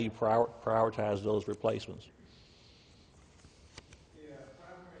and how you prioritize those replacements.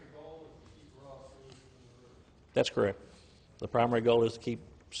 That's correct. The primary goal is to keep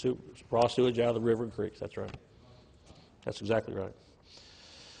raw sewage out of the river and creeks. That's right. That's exactly right.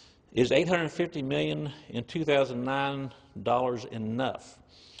 Is $850 million in 2009 enough?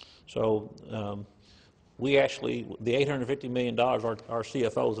 So we actually, the $850 million, our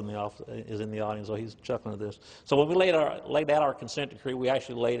CFO is in the audience, so he's chuckling at this. So when we laid out our consent decree, we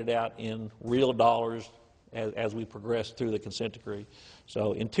actually laid it out in real dollars as we progressed through the consent decree.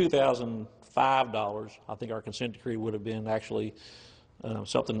 So in 2005 dollars, I think our consent decree would have been actually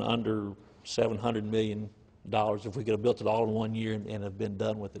something under $700 million if we could have built it all in 1 year and have been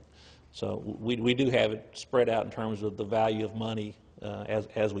done with it. So we do have it spread out in terms of the value of money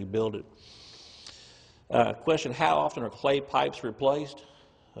as we build it. Question, how often are clay pipes replaced?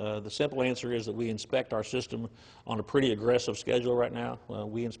 The simple answer is that we inspect our system on a pretty aggressive schedule right now.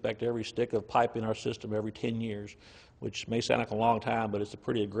 We inspect every stick of pipe in our system every 10 years, which may sound like a long time, but it's a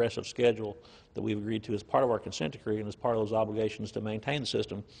pretty aggressive schedule that we've agreed to as part of our consent decree and as part of those obligations to maintain the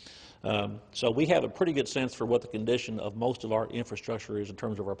system. So we have a pretty good sense for what the condition of most of our infrastructure is in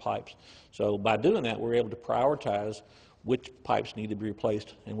terms of our pipes. So by doing that, we're able to prioritize which pipes need to be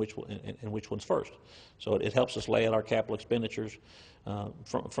replaced and which ones first. So it helps us lay out our capital expenditures.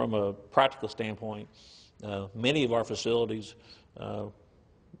 From a practical standpoint, many of our facilities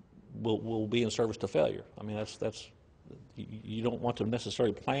will be in service to failure. I mean, that's you don't want to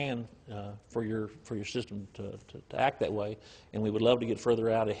necessarily plan for your system to act that way, and we would love to get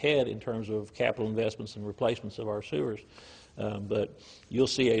further out ahead in terms of capital investments and replacements of our sewers. But you'll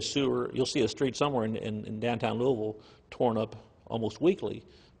see a street somewhere in downtown Louisville torn up almost weekly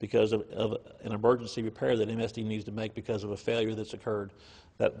because of an emergency repair that MSD needs to make because of a failure that's occurred.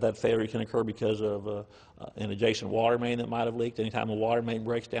 That failure can occur because of an adjacent water main that might have leaked. Anytime a water main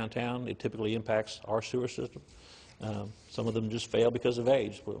breaks downtown, it typically impacts our sewer system. Some of them just fail because of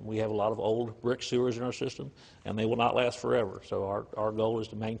age. We have a lot of old brick sewers in our system, and they will not last forever. So our goal is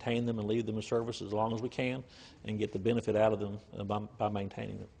to maintain them and leave them in service as long as we can and get the benefit out of them by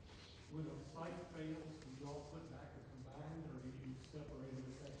maintaining them. When a site fails, do you all put back a combined, or do you separate it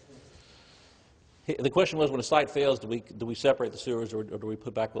at that point? The question was, when a site fails, do we separate the sewers or do we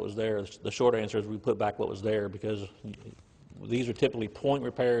put back what was there? The short answer is we put back what was there, because these are typically point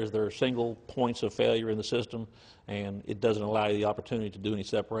repairs. They're single points of failure in the system, and it doesn't allow you the opportunity to do any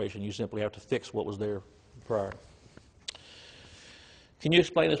separation. You simply have to fix what was there prior. Can you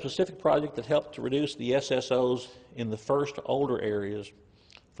explain a specific project that helped to reduce the SSOs in the first older areas?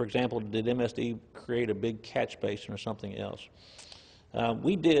 For example, did MSD create a big catch basin or something else?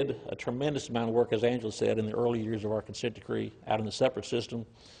 We did a tremendous amount of work, as Angela said, in the early years of our consent decree out in the separate system.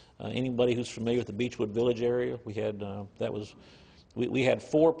 Anybody who's familiar with the Beechwood Village area, we had we had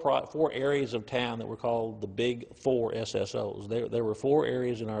four areas of town that were called the Big Four SSOs. There were 4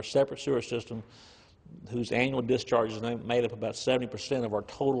 areas in our separate sewer system whose annual discharges made up about 70% of our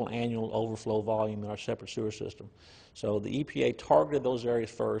total annual overflow volume in our separate sewer system. So the EPA targeted those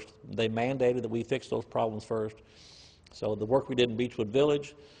areas first. They mandated that we fix those problems first. So the work we did in Beechwood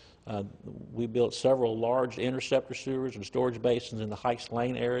Village, we built several large interceptor sewers and storage basins in the Heights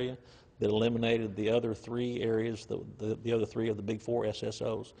Lane area that eliminated the other 3 areas, the other 3 of the Big Four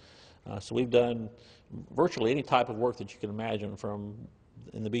SSOs. So we've done virtually any type of work that you can imagine. From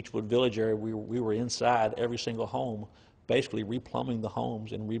in the Beechwood Village area, we were inside every single home, basically replumbing the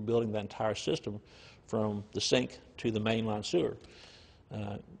homes and rebuilding that entire system from the sink to the mainline sewer.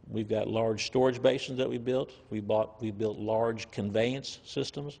 We've got large storage basins that we built. We built large conveyance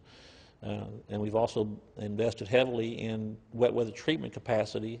systems, and we've also invested heavily in wet weather treatment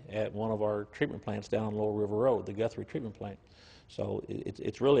capacity at one of our treatment plants down on Lower River Road, the Guthrie Treatment Plant. So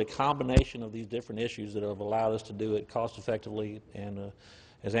it's really a combination of these different issues that have allowed us to do it cost effectively. And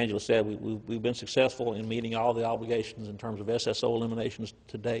as Angela said, we've been successful in meeting all the obligations in terms of SSO eliminations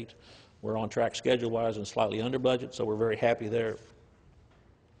to date. We're on track schedule-wise and slightly under budget, so we're very happy there.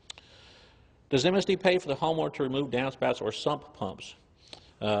 Does MSD pay for the homeowner to remove downspouts or sump pumps?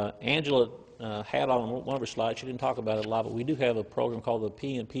 Angela had on one of her slides, she didn't talk about it a lot, but we do have a program called the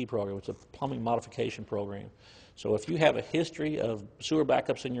P&P program. It's a plumbing modification program. So if you have a history of sewer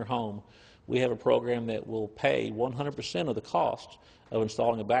backups in your home, we have a program that will pay 100% of the cost of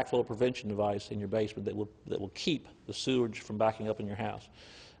installing a backflow prevention device in your basement that will keep the sewage from backing up in your house.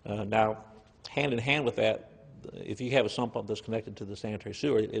 Now, hand in hand with that, if you have a sump pump that's connected to the sanitary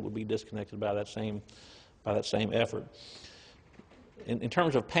sewer, it would be disconnected by that same effort. In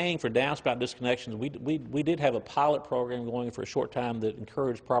terms of paying for downspout disconnections, we did have a pilot program going for a short time that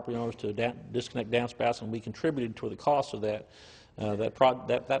encouraged property owners to disconnect downspouts, and we contributed toward the cost of that.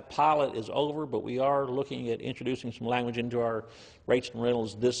 That pilot is over, but we are looking at introducing some language into our rates and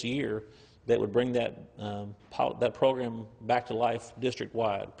rentals this year that would bring that program back to life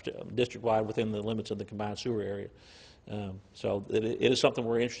district-wide within the limits of the combined sewer area. So it is something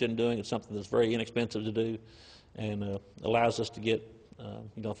we're interested in doing. It's something that's very inexpensive to do and allows us to get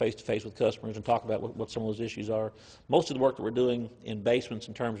face-to-face with customers and talk about what some of those issues are. Most of the work that we're doing in basements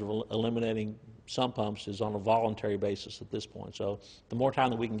in terms of eliminating sump pumps is on a voluntary basis at this point. So the more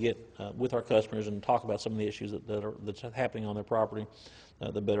time that we can get with our customers and talk about some of the issues that's happening on their property,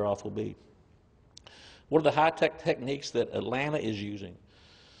 the better off we'll be. What are the high-tech techniques that Atlanta is using?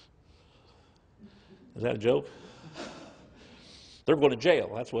 Is that a joke? They're going to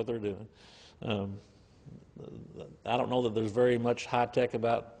jail. That's what they're doing. I don't know that there's very much high-tech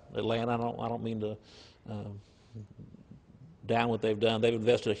about Atlanta. I don't mean to down what they've done. They've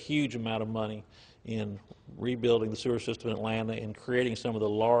invested a huge amount of money in rebuilding the sewer system in Atlanta and creating some of the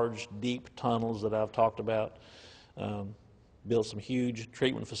large, deep tunnels that I've talked about. Built some huge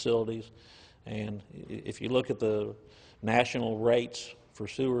treatment facilities. And if you look at the national rates for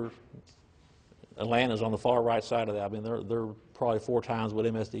sewer, Atlanta's on the far right side of that. I mean, they're probably 4 times what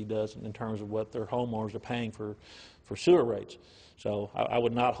MSD does in terms of what their homeowners are paying for sewer rates. So I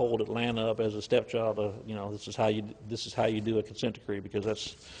would not hold Atlanta up as a stepchild of, this is how you do a consent decree, because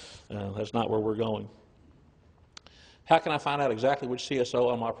that's not where we're going. How can I find out exactly which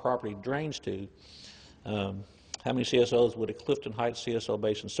CSO on my property drains to? How many CSOs would a Clifton Heights CSO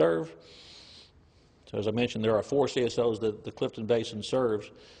basin serve? So as I mentioned, there are 4 CSOs that the Clifton Basin serves.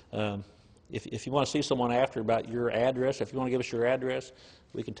 If you want to see someone after about your address, if you want to give us your address,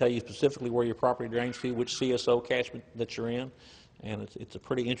 we can tell you specifically where your property drains to, which CSO catchment that you're in. And it's a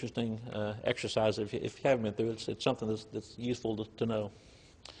pretty interesting exercise. If you haven't been through it, it's something that's useful to know.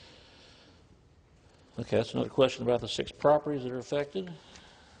 Okay, that's another question about the 6 properties that are affected.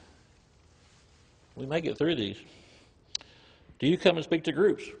 We may get through these. Do you come and speak to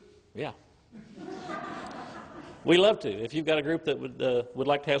groups? Yeah. We love to. If you've got a group that would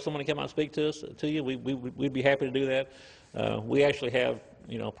like to have somebody come out and speak to us, to you, we'd be happy to do that. We actually have,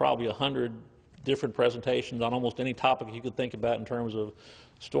 probably 100 different presentations on almost any topic you could think about in terms of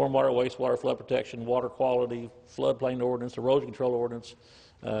stormwater, wastewater, flood protection, water quality, floodplain ordinance, erosion control ordinance.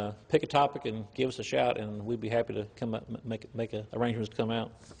 Pick a topic and give us a shout, and we'd be happy to come out, make arrangements to come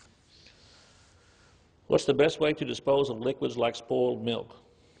out. What's the best way to dispose of liquids like spoiled milk?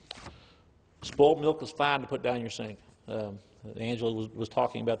 Spoiled milk is fine to put down your sink. Angela was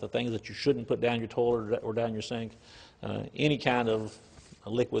talking about the things that you shouldn't put down your toilet or down your sink. Any kind of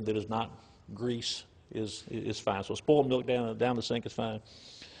liquid that is not grease is fine. So spoiled milk down the sink is fine.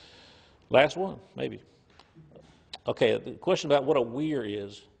 Last one, maybe. Okay, the question about what a weir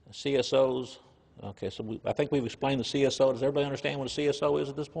is, CSOs. Okay, so I think we've explained the CSO. Does everybody understand what a CSO is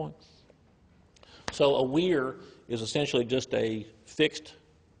at this point? So a weir is essentially just a fixed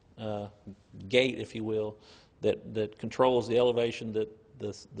gate, if you will, that controls the elevation that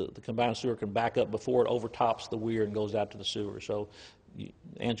the combined sewer can back up before it overtops the weir and goes out to the sewer. So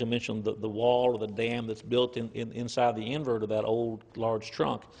Angela mentioned the wall or the dam that's built inside the invert of that old large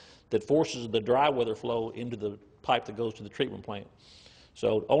trunk that forces the dry weather flow into the pipe that goes to the treatment plant.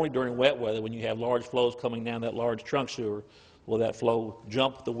 So only during wet weather, when you have large flows coming down that large trunk sewer, will that flow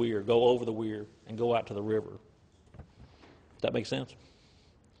jump the weir, go over the weir, and go out to the river. Does that make sense?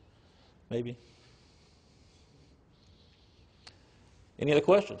 Maybe. Any other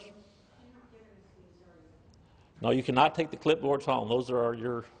questions? No, you cannot take the clipboards home. Those are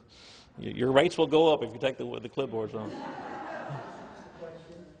your rates will go up if you take the clipboards home.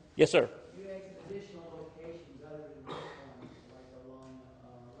 Yes, sir. You have additional locations other than this one, like along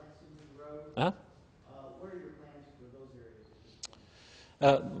Lexington Road. Uh-huh. What are your plans for those areas at this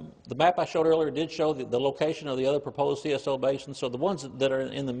point? The map I showed earlier did show the location of the other proposed CSO basins. So the ones that are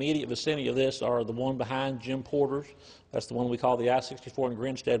in the immediate vicinity of this are the one behind Jim Porter's. That's the one we call the I-64 and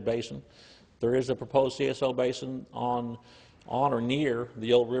Grinstead Basin. There is a proposed CSO basin on or near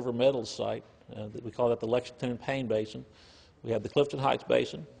the old River Metals site. We call that the Lexington and Payne Basin. We have the Clifton Heights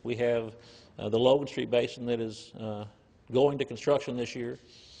Basin. We have the Logan Street Basin that is going to construction this year.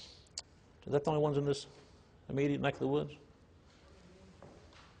 Is that the only ones in this immediate neck of the woods?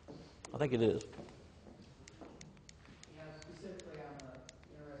 I think it is. Yeah, specifically I'm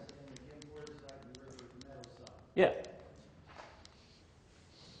interested in the Jim Porter site and the River Meadows site. Yeah.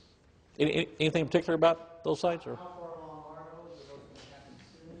 Anything particular about those sites? Or? How far along are those? Are those going to happen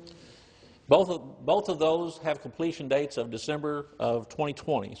soon? Both of those have completion dates of December of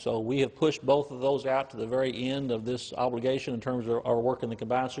 2020. So we have pushed both of those out to the very end of this obligation in terms of our work in the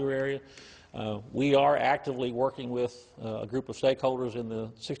combined sewer area. We are actively working with a group of stakeholders in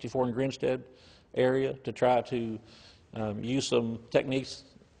the 64 and Grinstead area to try to use some techniques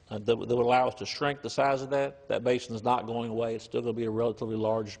that would allow us to shrink the size of that. That basin is not going away. It's still going to be a relatively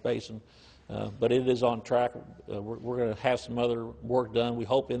large basin. But it is on track. We're going to have some other work done, we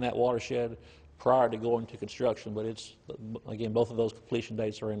hope, in that watershed prior to going to construction. But it's, again, both of those completion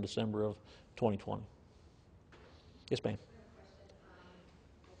dates are in December of 2020. Yes, ma'am.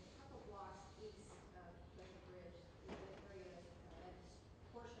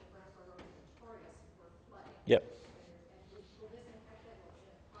 Yep.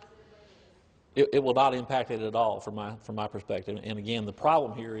 It will not impact it at all from my perspective. And again, the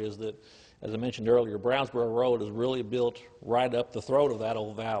problem here is that, as I mentioned earlier, Brownsboro Road is really built right up the throat of that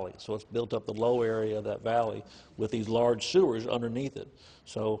old valley. So it's built up the low area of that valley with these large sewers underneath it.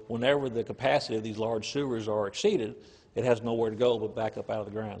 So whenever the capacity of these large sewers are exceeded, it has nowhere to go but back up out of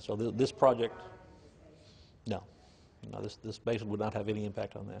the ground. So this project, no, this basin would not have any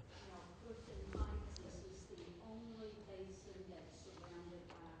impact on that.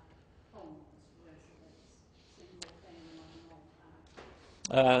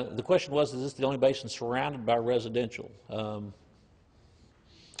 The question was, is this the only basin surrounded by residential?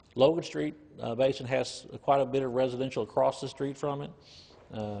 Logan Street Basin has quite a bit of residential across the street from it.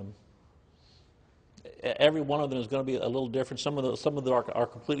 Every one of them is going to be a little different. Some of them are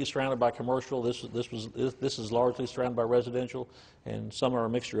completely surrounded by commercial. This is largely surrounded by residential, and some are a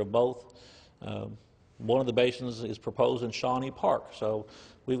mixture of both. One of the basins is proposed in Shawnee Park. So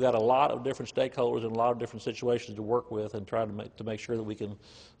we've got a lot of different stakeholders and a lot of different situations to work with and try to make sure that we can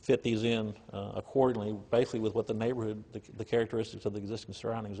fit these in accordingly, basically with what the neighborhood, the characteristics of the existing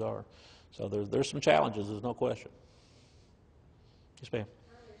surroundings are. So there's some challenges, there's no question. Yes, ma'am.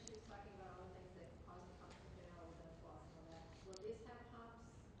 Earlier she was talking about all the things that cause the pumps to fail, all the flaws and all that. Will this have pumps,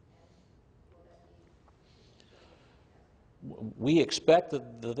 and will that be? we expect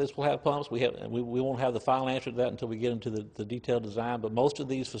that this will have pumps. We won't have the final answer to that until we get into the detailed design, but most of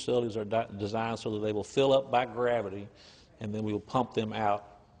these facilities are designed so that they will fill up by gravity, and then we will pump them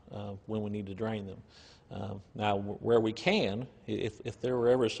out when we need to drain them. Now, where we can, if there were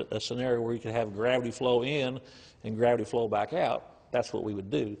ever a scenario where you could have gravity flow in and gravity flow back out, that's what we would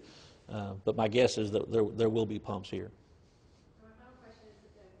do. But my guess is that there will be pumps here. My final question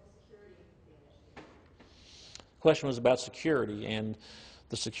is, will security be an issue? Question was about security, and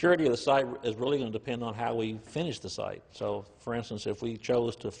the security of the site is really going to depend on how we finish the site. So, for instance, if we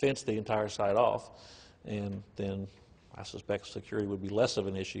chose to fence the entire site off, and then I suspect security would be less of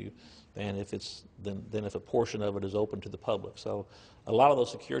an issue than if if a portion of it is open to the public. So, a lot of those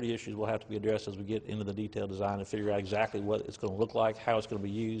security issues will have to be addressed as we get into the detailed design and figure out exactly what it's going to look like, how it's going to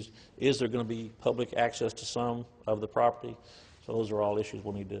be used. Is there going to be public access to some of the property? So, those are all issues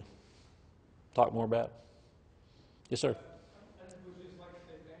we'll need to talk more about. Yes, sir. I would just like to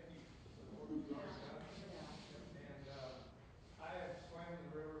say thank you for the work you've already done. And I have swam in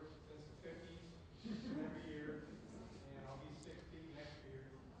the river since the 50s, every year, and I'll be 60 next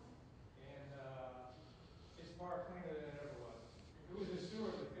year. And it's far cleaner than it ever was. It was a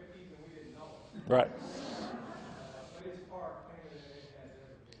sewer in the 50s and we didn't know it. Right. But it's far cleaner than it has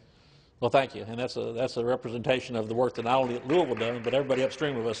ever been. Well, thank you, and that's a representation of the work that not only Louisville done, but everybody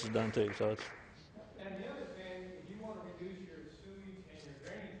upstream of us has done too. So it's. And the other thing, if you want to reduce your sewage and your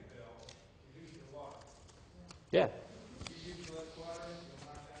drainage bill, reduce your water. Yeah. If you use less water, you'll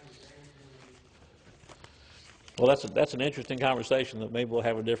knock down your drainage and Well, that's an interesting conversation that maybe we'll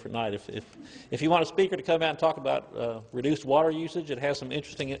have a different night. If you want a speaker to come out and talk about reduced water usage, it has some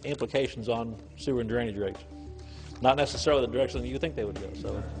interesting implications on sewer and drainage rates. Not necessarily the direction that you think they would go.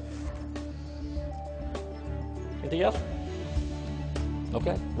 So, anything else?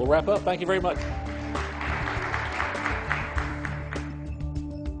 Okay, we'll wrap up. Thank you very much.